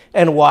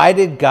 And why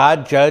did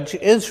God judge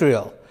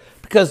Israel?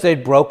 Because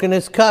they'd broken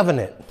his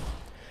covenant.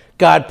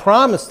 God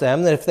promised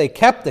them that if they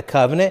kept the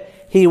covenant,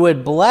 he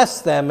would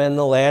bless them in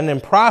the land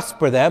and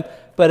prosper them.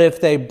 But if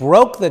they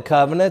broke the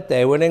covenant,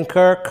 they would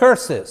incur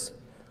curses.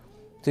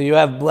 So you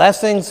have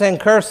blessings and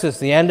curses,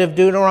 the end of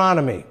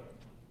Deuteronomy.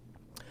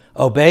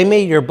 Obey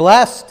me, you're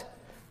blessed.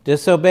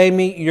 Disobey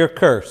me, you're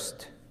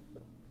cursed.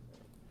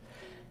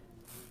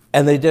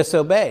 And they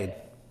disobeyed.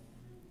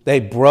 They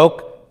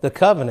broke the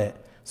covenant.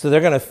 So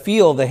they're going to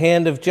feel the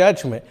hand of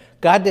judgment.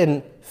 God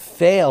didn't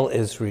fail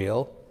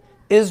Israel.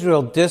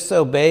 Israel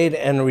disobeyed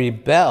and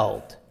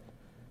rebelled.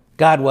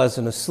 God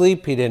wasn't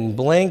asleep. He didn't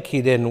blink.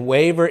 He didn't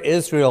waver.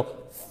 Israel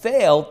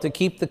failed to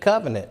keep the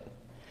covenant.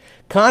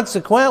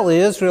 Consequently,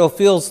 Israel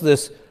feels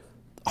this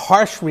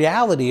harsh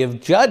reality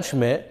of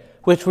judgment,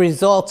 which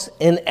results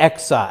in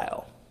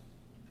exile.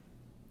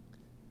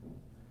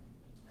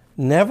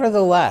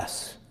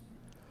 Nevertheless,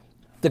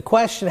 the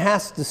question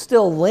has to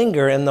still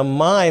linger in the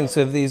minds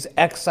of these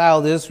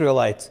exiled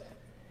Israelites.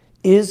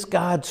 Is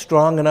God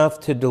strong enough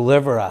to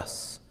deliver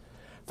us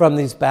from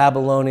these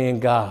Babylonian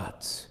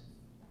gods?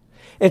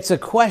 It's a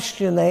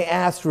question they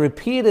asked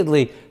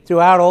repeatedly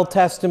throughout Old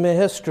Testament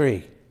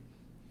history.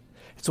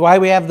 It's why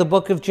we have the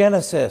book of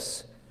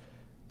Genesis,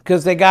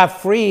 because they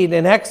got freed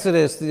in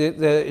Exodus.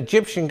 The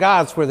Egyptian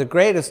gods were the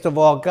greatest of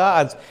all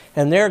gods,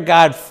 and their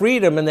God freed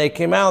them, and they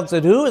came out and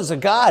said, who is a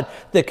God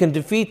that can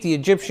defeat the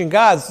Egyptian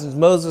gods? And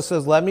Moses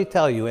says, let me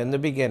tell you, in the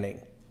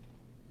beginning.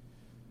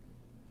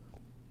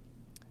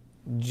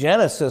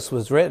 Genesis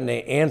was written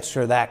to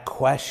answer that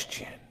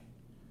question.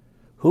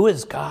 Who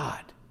is God?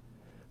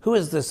 Who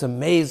is this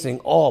amazing,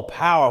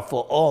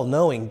 all-powerful,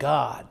 all-knowing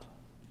God?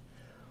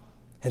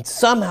 And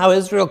somehow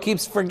Israel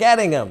keeps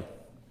forgetting him.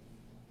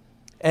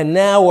 And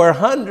now we're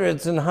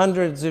hundreds and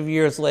hundreds of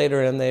years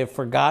later, and they've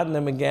forgotten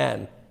him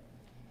again.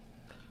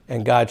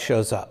 And God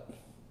shows up.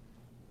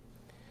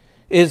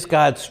 Is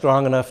God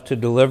strong enough to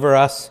deliver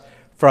us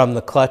from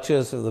the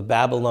clutches of the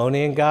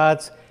Babylonian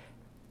gods?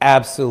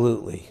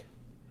 Absolutely.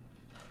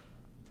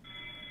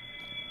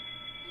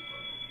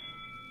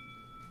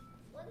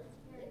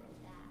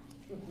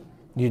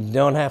 You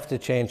don't have to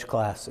change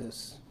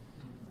classes.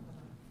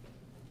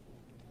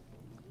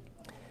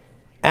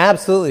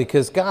 Absolutely,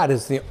 because God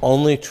is the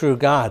only true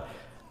God.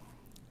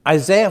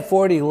 Isaiah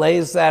 40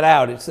 lays that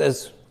out. It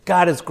says,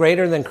 God is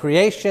greater than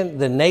creation,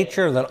 than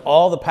nature, than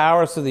all the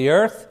powers of the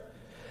earth.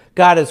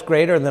 God is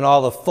greater than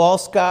all the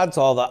false gods,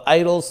 all the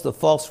idols, the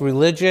false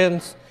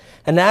religions.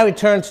 And now he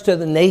turns to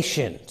the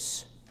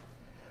nations.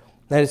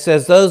 And it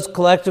says, those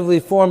collectively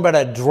form but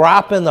a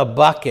drop in the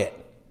bucket.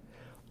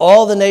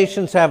 All the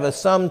nations have a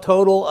sum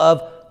total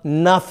of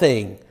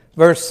nothing.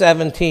 Verse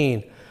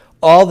 17.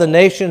 All the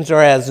nations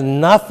are as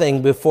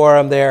nothing before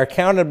him. They are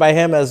counted by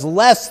him as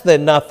less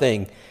than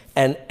nothing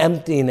and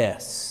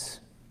emptiness.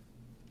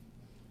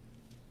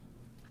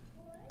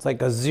 It's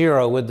like a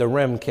zero with the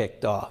rim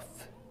kicked off.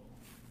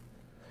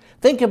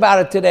 Think about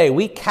it today.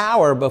 We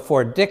cower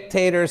before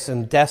dictators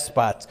and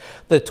despots.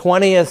 The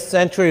 20th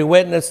century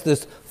witnessed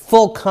this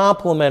full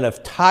complement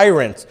of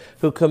tyrants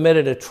who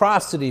committed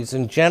atrocities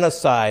and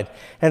genocide.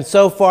 And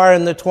so far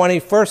in the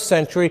 21st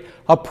century,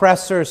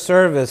 oppressors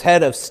serve as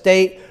head of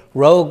state,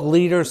 rogue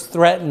leaders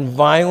threaten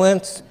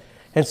violence.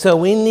 And so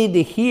we need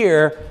to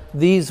hear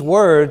these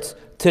words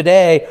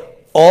today.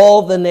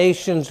 All the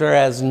nations are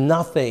as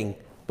nothing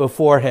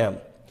before him.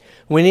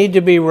 We need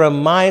to be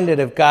reminded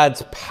of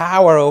God's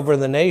power over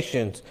the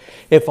nations.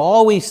 If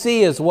all we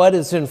see is what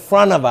is in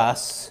front of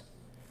us,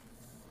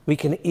 we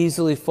can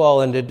easily fall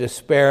into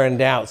despair and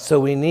doubt. So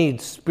we need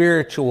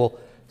spiritual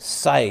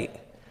sight.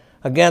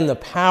 Again, the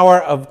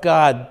power of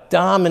God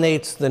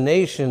dominates the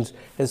nations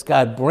as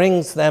God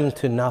brings them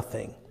to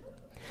nothing.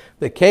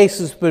 The case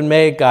has been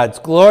made, God's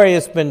glory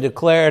has been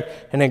declared,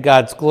 and in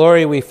God's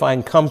glory we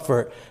find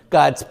comfort.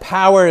 God's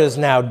power is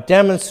now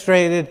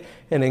demonstrated,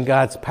 and in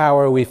God's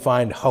power we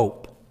find hope.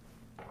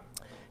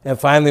 And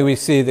finally, we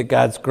see that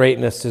God's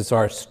greatness is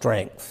our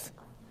strength.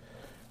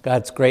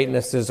 God's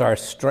greatness is our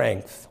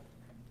strength.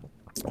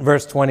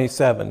 Verse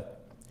 27.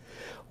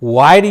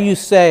 Why do you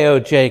say, O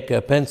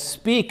Jacob, and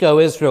speak, O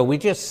Israel? We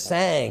just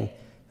sang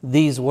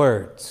these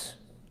words.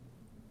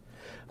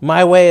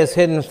 My way is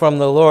hidden from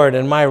the Lord,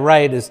 and my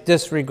right is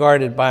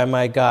disregarded by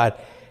my God.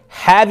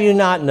 Have you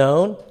not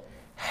known?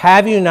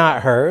 Have you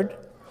not heard?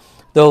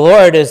 The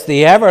Lord is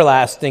the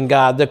everlasting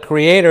God, the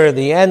creator of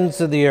the ends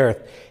of the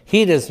earth.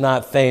 He does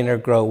not faint or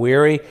grow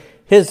weary.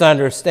 His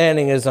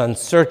understanding is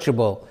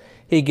unsearchable.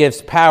 He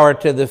gives power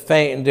to the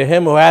faint, and to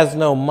him who has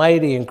no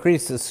might he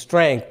increases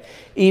strength.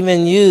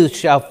 Even youth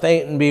shall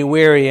faint and be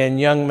weary, and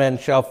young men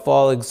shall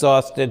fall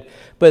exhausted.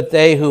 But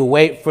they who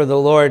wait for the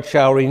Lord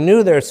shall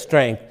renew their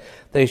strength.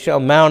 They shall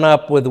mount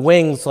up with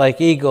wings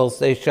like eagles.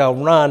 They shall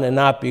run and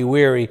not be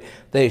weary.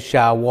 They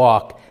shall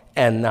walk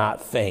and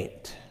not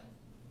faint.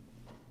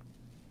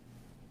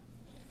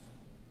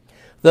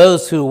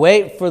 Those who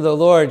wait for the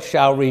Lord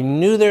shall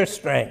renew their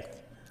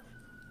strength.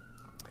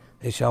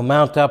 They shall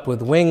mount up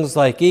with wings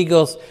like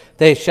eagles.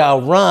 They shall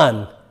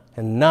run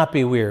and not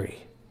be weary.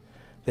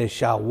 They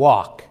shall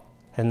walk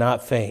and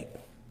not faint.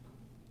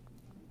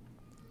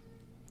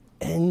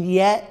 And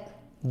yet,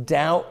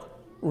 doubt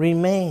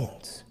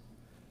remains.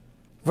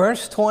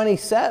 Verse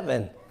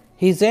 27,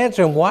 he's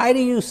answering, why do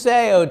you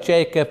say, O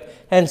Jacob,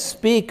 and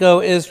speak,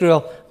 O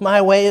Israel, my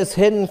way is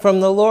hidden from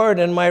the Lord,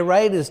 and my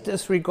right is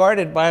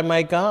disregarded by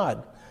my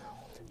God.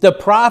 The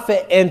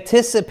prophet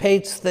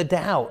anticipates the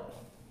doubt.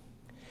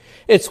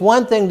 It's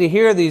one thing to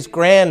hear these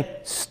grand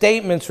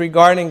statements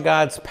regarding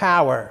God's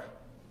power,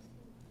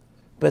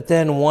 but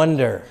then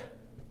wonder,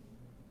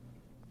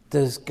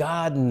 does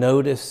God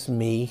notice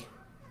me?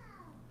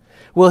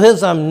 Will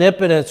his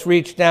omnipotence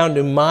reach down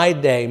to my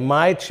day,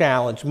 my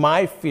challenge,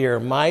 my fear,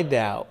 my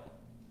doubt?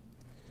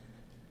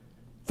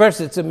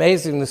 First, it's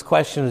amazing this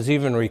question is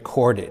even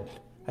recorded.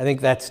 I think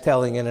that's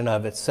telling in and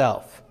of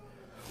itself.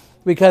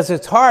 Because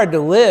it's hard to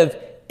live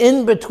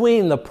in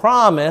between the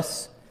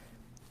promise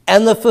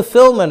and the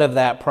fulfillment of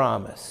that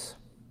promise.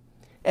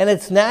 And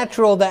it's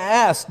natural to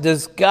ask,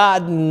 does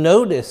God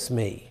notice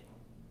me?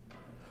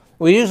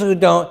 We usually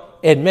don't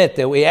admit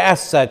that we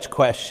ask such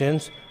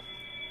questions.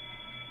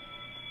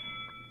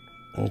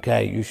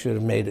 Okay, you should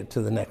have made it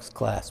to the next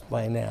class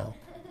by now.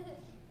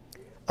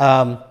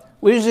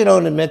 We usually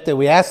don't admit that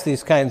we ask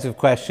these kinds of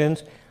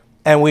questions,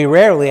 and we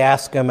rarely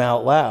ask them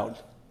out loud.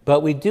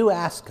 But we do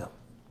ask them.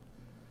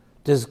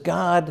 Does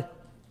God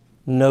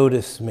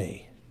notice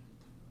me?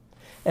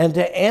 And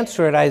to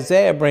answer it,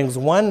 Isaiah brings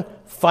one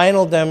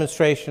final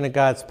demonstration of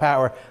God's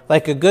power.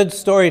 Like a good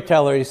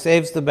storyteller, he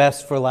saves the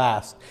best for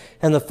last.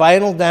 And the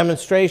final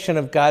demonstration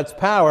of God's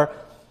power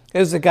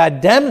is that God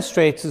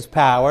demonstrates his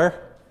power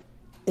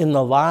in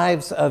the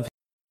lives of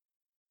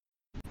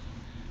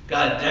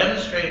God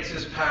demonstrates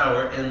his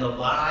power in the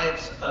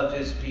lives of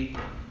his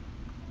people.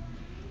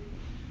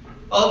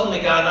 Ultimately,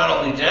 God not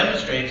only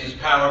demonstrates his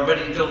power, but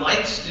he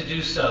delights to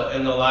do so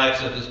in the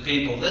lives of his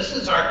people. This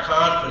is our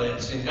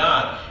confidence in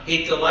God.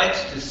 He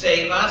delights to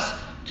save us,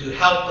 to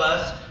help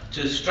us,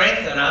 to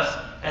strengthen us,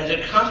 and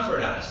to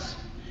comfort us.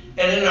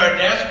 And in our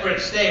desperate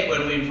state,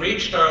 when we've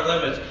reached our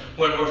limits,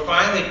 when we're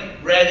finally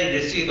ready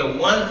to see the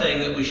one thing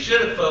that we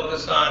should have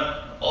focused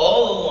on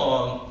all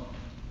along,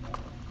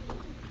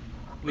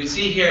 we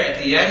see here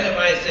at the end of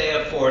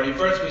Isaiah 40,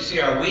 first we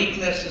see our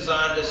weakness is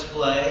on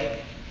display.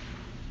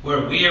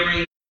 We're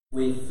weary,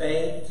 we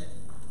faint,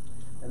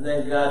 and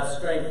then God's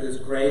strength is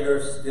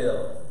greater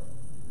still.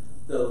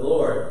 The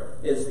Lord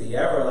is the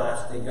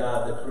everlasting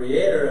God, the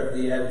creator of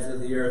the ends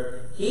of the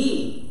earth.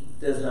 He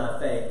does not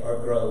faint or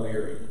grow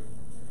weary.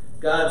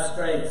 God's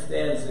strength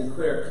stands in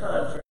clear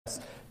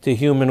contrast to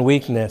human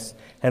weakness,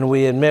 and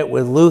we admit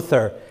with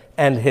Luther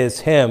and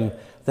his hymn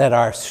that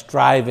our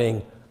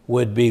striving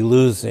would be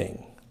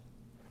losing.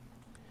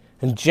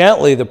 And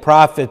gently the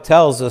prophet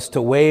tells us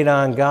to wait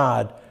on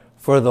God,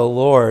 for the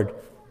Lord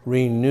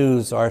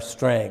renews our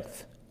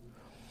strength.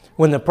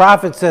 When the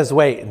prophet says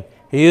wait,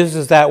 he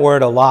uses that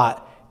word a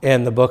lot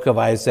in the book of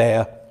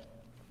Isaiah.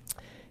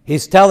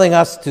 He's telling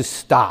us to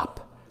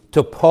stop,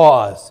 to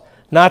pause,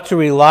 not to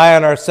rely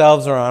on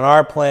ourselves or on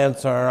our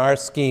plans or on our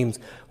schemes.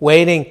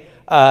 Waiting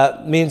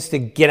means to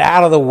get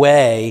out of the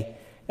way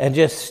and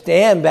just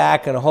stand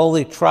back and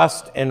wholly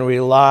trust and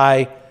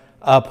rely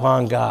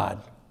upon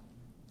God.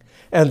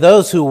 And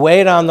those who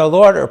wait on the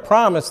Lord are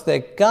promised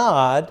that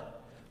God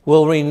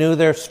will renew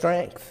their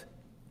strength.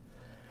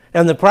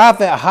 And the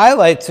prophet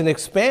highlights and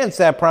expands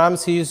that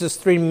promise. He uses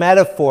 3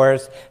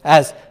 metaphors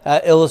as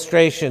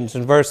illustrations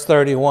in verse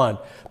 31.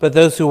 But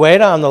those who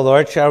wait on the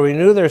Lord shall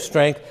renew their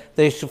strength.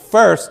 They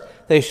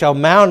shall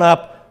mount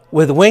up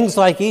with wings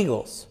like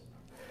eagles.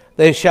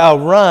 They shall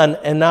run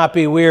and not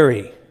be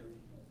weary.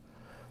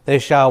 They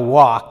shall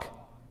walk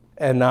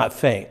and not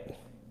faint.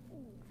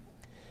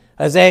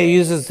 Isaiah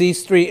uses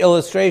these 3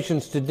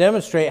 illustrations to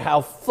demonstrate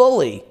how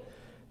fully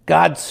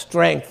God's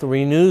strength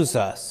renews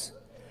us.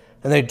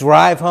 And they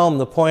drive home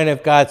the point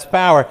of God's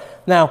power.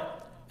 Now,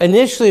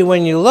 initially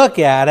when you look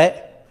at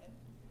it,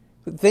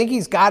 you think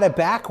he's got it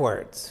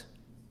backwards.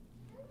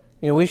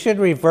 We should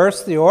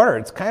reverse the order.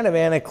 It's kind of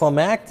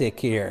anticlimactic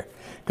here.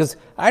 Because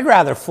I'd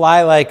rather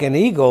fly like an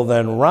eagle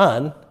than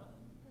run.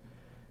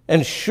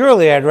 And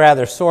surely I'd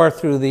rather soar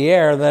through the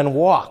air than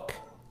walk.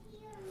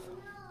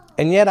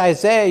 And yet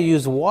Isaiah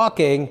used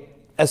walking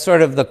as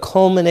sort of the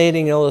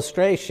culminating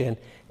illustration.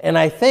 And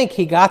I think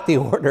he got the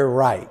order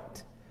right.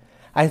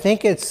 I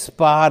think it's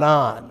spot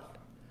on.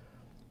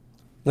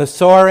 The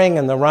soaring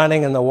and the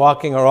running and the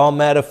walking are all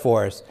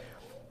metaphors.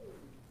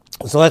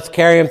 So let's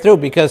carry them through,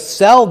 because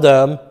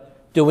seldom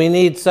do we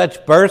need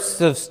such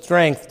bursts of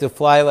strength to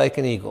fly like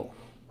an eagle.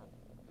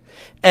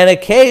 And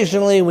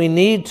occasionally we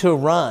need to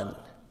run,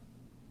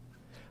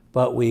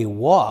 but we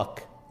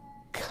walk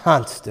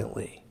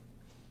constantly.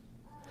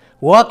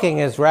 Walking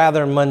is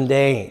rather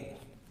mundane.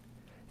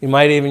 You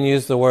might even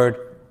use the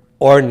word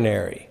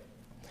ordinary.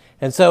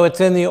 And so it's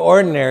in the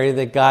ordinary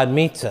that God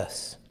meets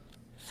us.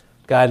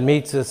 God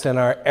meets us in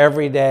our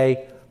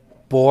everyday,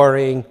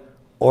 boring,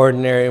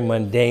 ordinary,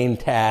 mundane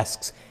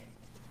tasks,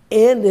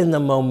 and in the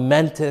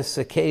momentous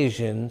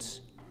occasions,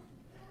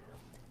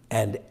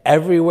 and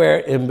everywhere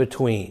in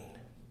between.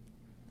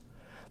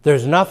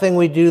 There's nothing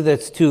we do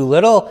that's too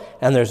little,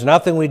 and there's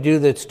nothing we do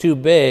that's too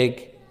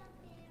big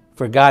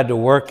for God to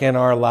work in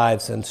our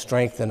lives and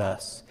strengthen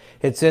us.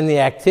 It's in the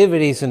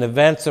activities and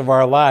events of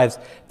our lives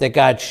that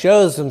God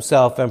shows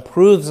himself and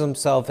proves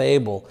himself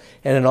able.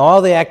 And in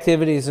all the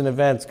activities and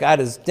events, God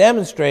is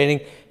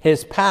demonstrating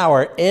his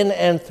power in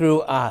and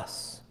through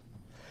us.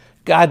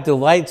 God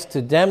delights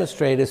to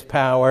demonstrate his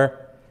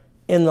power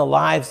in the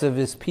lives of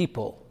his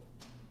people.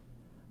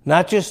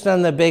 Not just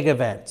on the big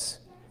events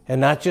and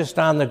not just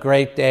on the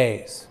great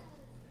days,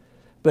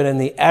 but in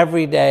the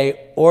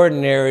everyday,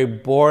 ordinary,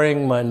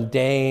 boring,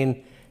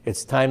 mundane,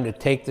 it's time to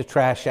take the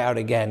trash out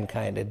again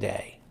kind of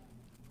day.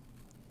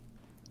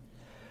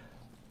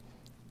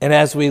 And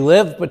as we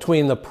live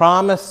between the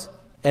promise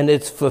and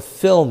its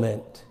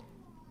fulfillment,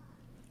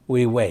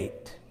 we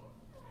wait.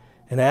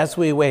 And as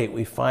we wait,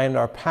 we find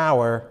our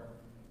power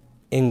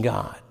in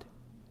God.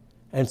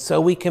 And so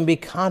we can be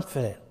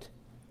confident.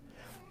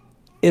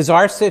 Is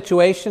our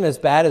situation as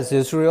bad as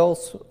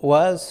Israel's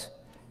was,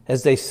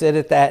 as they sit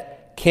at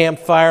that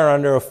campfire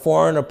under a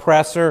foreign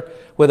oppressor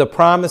with a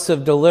promise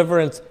of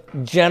deliverance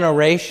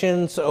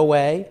generations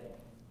away?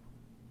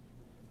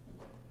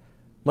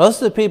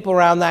 Most of the people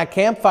around that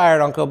campfire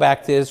don't go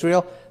back to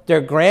Israel.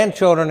 Their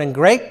grandchildren and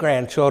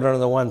great-grandchildren are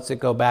the ones that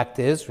go back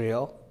to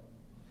Israel.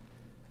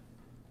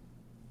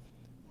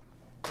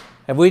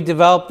 Have we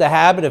developed the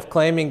habit of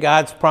claiming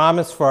God's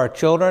promise for our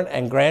children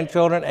and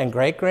grandchildren and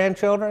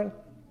great-grandchildren?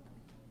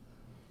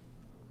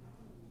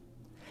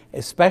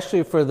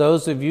 Especially for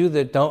those of you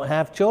that don't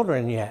have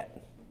children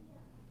yet,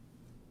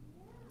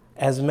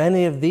 as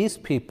many of these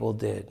people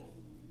did.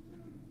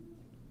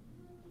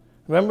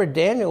 Remember,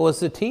 Daniel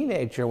was a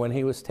teenager when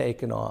he was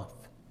taken off.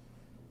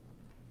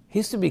 He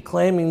used to be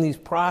claiming these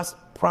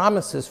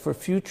promises for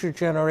future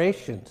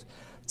generations.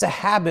 It's a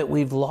habit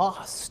we've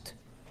lost.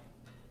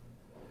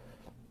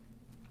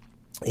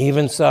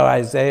 Even so,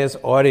 Isaiah's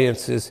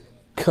audience is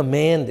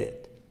commanded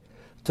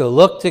to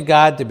look to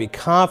God, to be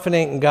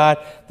confident in God,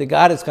 that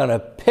God is going to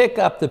pick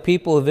up the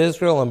people of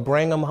Israel and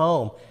bring them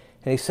home.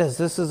 And he says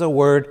this is a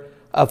word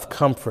of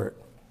comfort.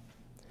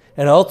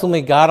 And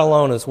ultimately, God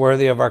alone is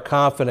worthy of our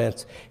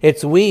confidence.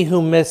 It's we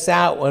who miss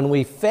out when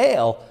we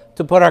fail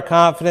to put our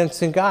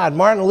confidence in God.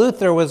 Martin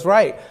Luther was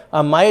right.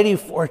 A mighty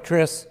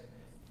fortress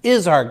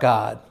is our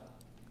God,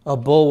 a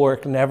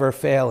bulwark never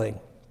failing.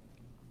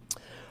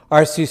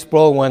 R.C.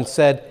 Sproul once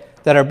said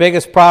that our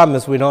biggest problem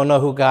is we don't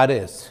know who God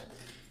is.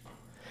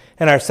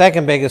 And our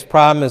second biggest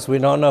problem is we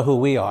don't know who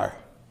we are.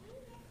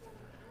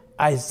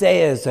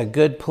 Isaiah is a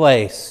good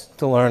place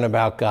to learn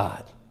about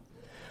God.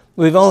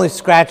 We've only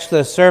scratched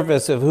the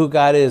surface of who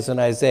God is in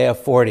Isaiah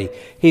 40.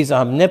 He's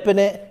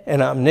omnipotent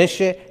and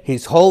omniscient.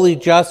 He's holy,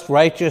 just,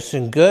 righteous,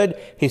 and good.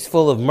 He's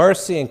full of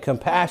mercy and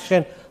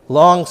compassion,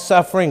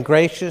 long-suffering,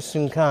 gracious,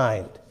 and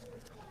kind.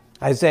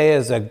 Isaiah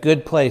is a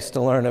good place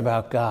to learn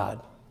about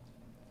God.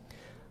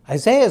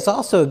 Isaiah is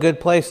also a good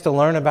place to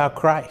learn about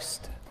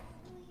Christ.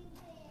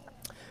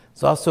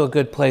 It's also a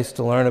good place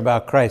to learn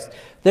about Christ.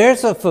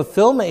 There's a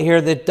fulfillment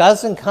here that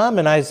doesn't come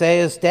in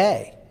Isaiah's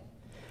day.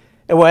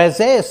 And what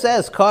Isaiah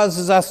says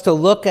causes us to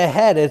look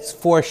ahead. It's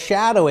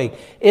foreshadowing.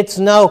 It's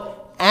no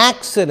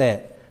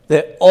accident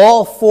that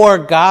all four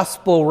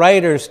gospel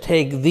writers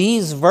take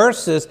these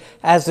verses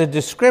as a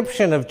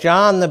description of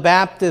John the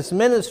Baptist's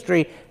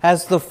ministry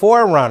as the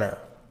forerunner.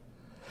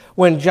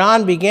 When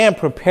John began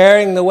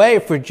preparing the way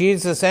for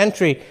Jesus'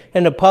 entry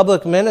into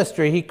public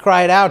ministry, he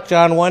cried out,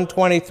 John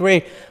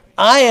 1:23,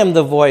 I am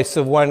the voice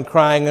of one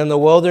crying in the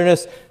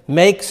wilderness,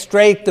 make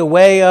straight the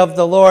way of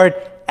the Lord,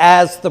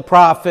 as the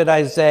prophet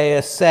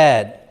Isaiah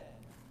said.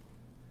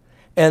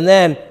 And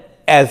then,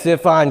 as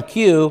if on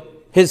cue,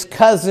 his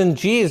cousin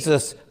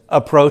Jesus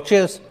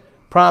approaches,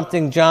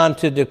 prompting John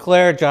to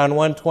declare, John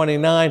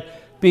 1:29,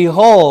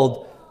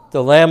 behold,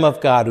 the Lamb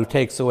of God who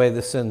takes away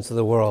the sins of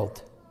the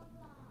world.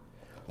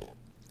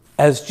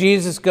 As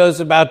Jesus goes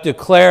about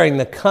declaring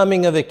the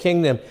coming of the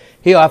kingdom,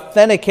 he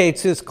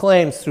authenticates his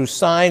claims through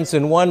signs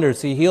and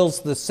wonders. He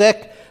heals the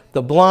sick,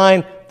 the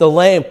blind, the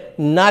lame,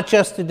 not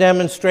just to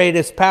demonstrate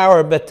his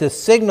power, but to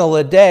signal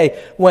a day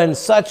when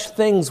such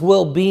things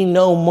will be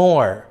no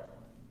more.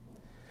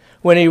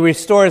 When he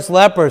restores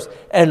lepers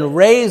and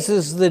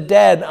raises the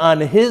dead on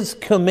his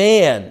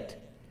command,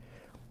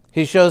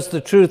 he shows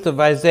the truth of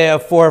Isaiah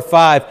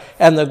 4:5,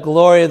 and the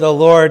glory of the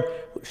Lord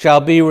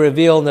shall be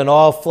revealed, and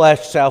all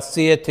flesh shall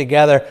see it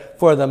together,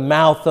 for the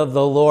mouth of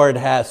the Lord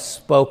has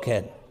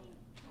spoken.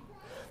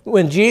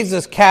 When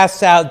Jesus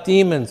casts out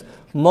demons,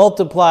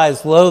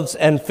 multiplies loaves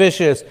and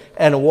fishes,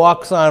 and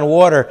walks on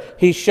water,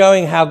 he's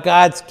showing how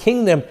God's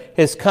kingdom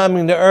is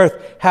coming to earth,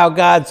 how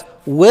God's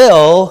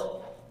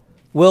will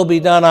be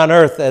done on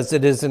earth as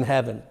it is in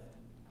heaven.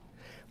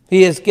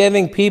 He is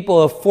giving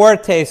people a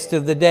foretaste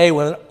of the day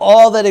when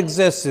all that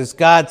exists is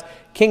God's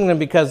kingdom,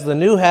 because the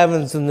new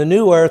heavens and the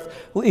new earth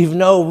leave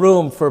no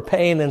room for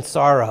pain and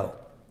sorrow.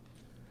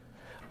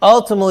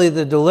 Ultimately,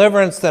 the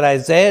deliverance that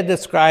Isaiah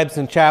describes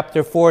in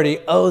chapter 40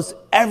 owes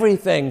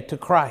everything to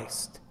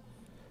Christ.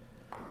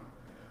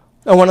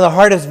 And one of the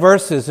hardest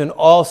verses in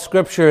all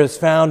Scripture is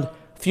found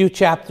a few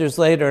chapters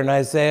later in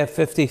Isaiah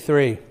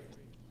 53.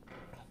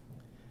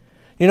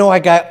 You know why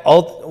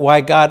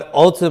God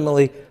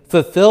ultimately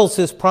fulfills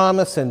his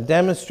promise and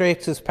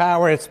demonstrates his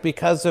power? It's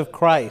because of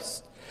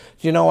Christ.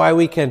 Do you know why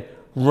we can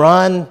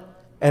run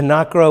and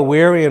not grow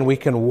weary, and we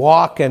can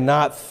walk and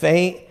not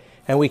faint,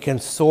 and we can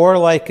soar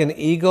like an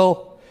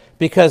eagle?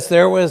 Because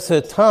there was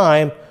a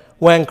time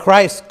when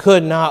Christ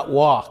could not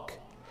walk,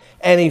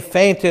 and he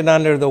fainted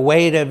under the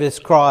weight of his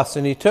cross,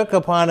 and he took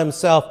upon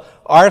himself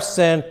our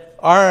sin,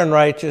 our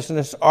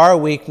unrighteousness, our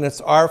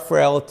weakness, our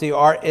frailty,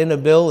 our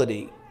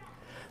inability.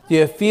 Do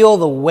you feel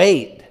the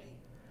weight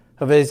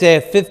of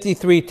Isaiah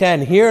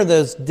 53:10? Hear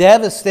those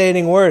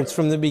devastating words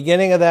from the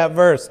beginning of that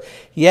verse.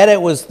 Yet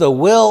it was the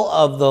will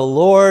of the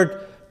Lord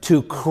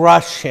to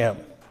crush him.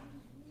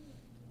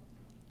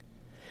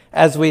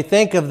 As we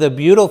think of the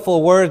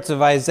beautiful words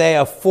of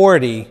Isaiah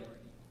 40,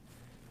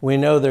 we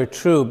know they're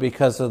true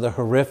because of the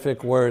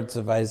horrific words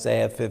of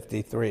Isaiah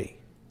 53.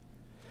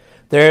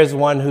 There is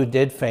one who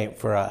did faint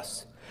for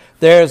us.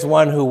 There is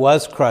one who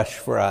was crushed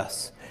for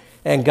us.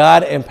 And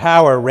God in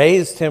power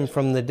raised him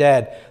from the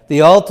dead.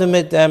 The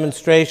ultimate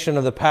demonstration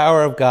of the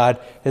power of God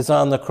is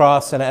on the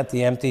cross and at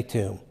the empty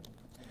tomb.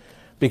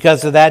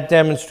 Because of that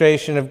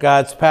demonstration of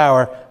God's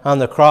power on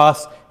the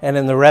cross and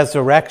in the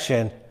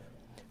resurrection,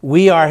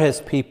 we are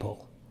his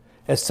people.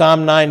 As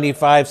Psalm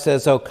 95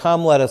 says, "O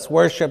come, let us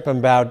worship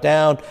and bow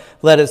down.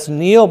 Let us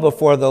kneel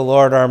before the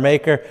Lord our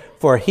Maker,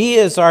 for he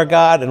is our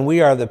God, and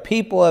we are the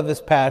people of his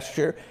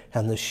pasture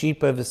and the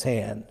sheep of his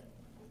hand."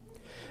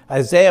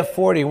 Isaiah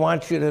 40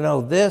 wants you to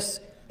know this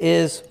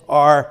is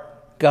our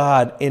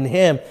God. In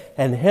him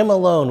and him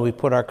alone we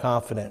put our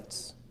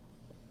confidence.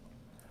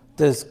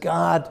 Does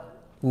God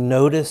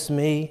notice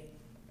me?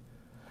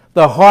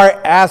 The heart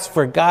asks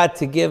for God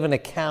to give an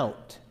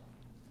account.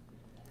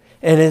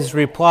 And his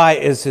reply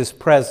is his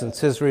presence.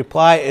 His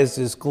reply is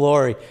his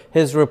glory.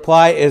 His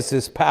reply is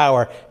his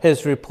power.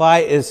 His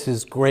reply is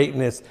his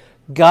greatness.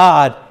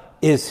 God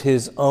is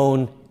his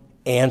own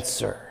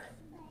answer.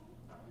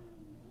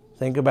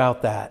 Think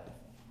about that.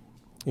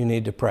 You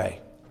need to pray.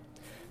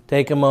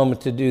 Take a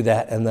moment to do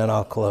that, and then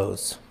I'll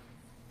close.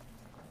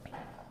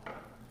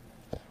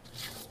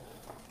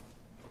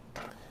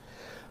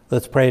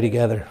 Let's pray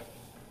together.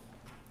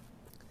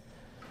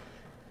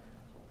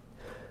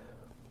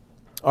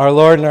 Our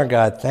Lord and our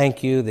God,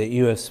 thank you that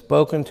you have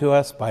spoken to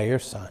us by your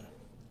Son.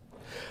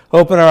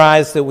 Open our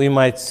eyes that we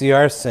might see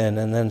our sin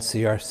and then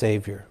see our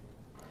Savior.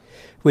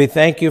 We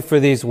thank you for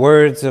these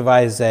words of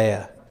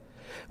Isaiah.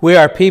 We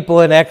are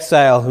people in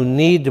exile who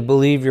need to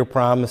believe your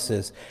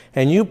promises,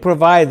 and you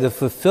provide the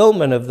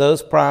fulfillment of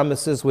those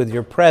promises with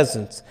your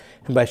presence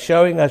and by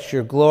showing us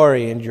your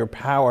glory and your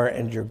power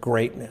and your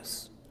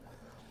greatness.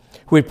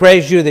 We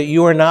praise you that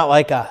you are not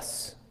like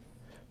us,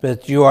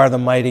 but you are the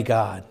mighty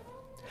God.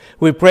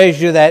 We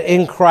praise you that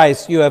in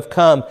Christ you have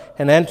come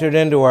and entered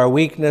into our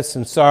weakness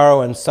and sorrow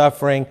and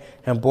suffering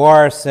and bore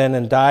our sin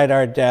and died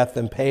our death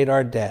and paid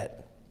our debt.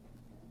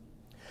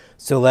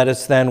 So let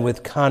us then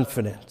with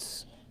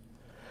confidence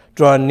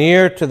draw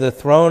near to the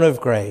throne of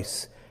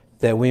grace,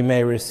 that we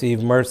may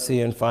receive mercy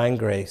and find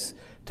grace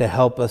to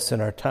help us in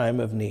our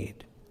time of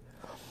need.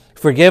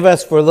 Forgive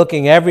us for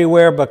looking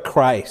everywhere but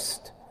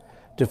Christ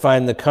to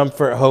find the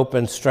comfort, hope,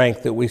 and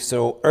strength that we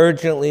so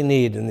urgently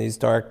need in these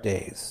dark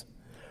days.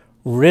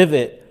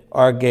 Rivet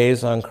our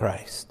gaze on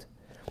Christ.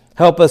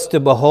 Help us to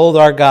behold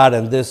our God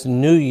in this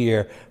new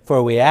year,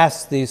 for we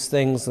ask these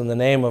things in the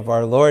name of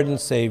our Lord and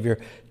Savior,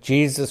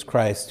 Jesus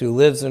Christ, who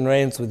lives and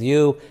reigns with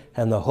you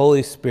and the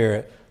Holy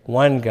Spirit,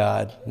 one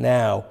God,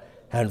 now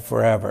and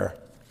forever.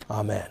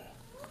 Amen.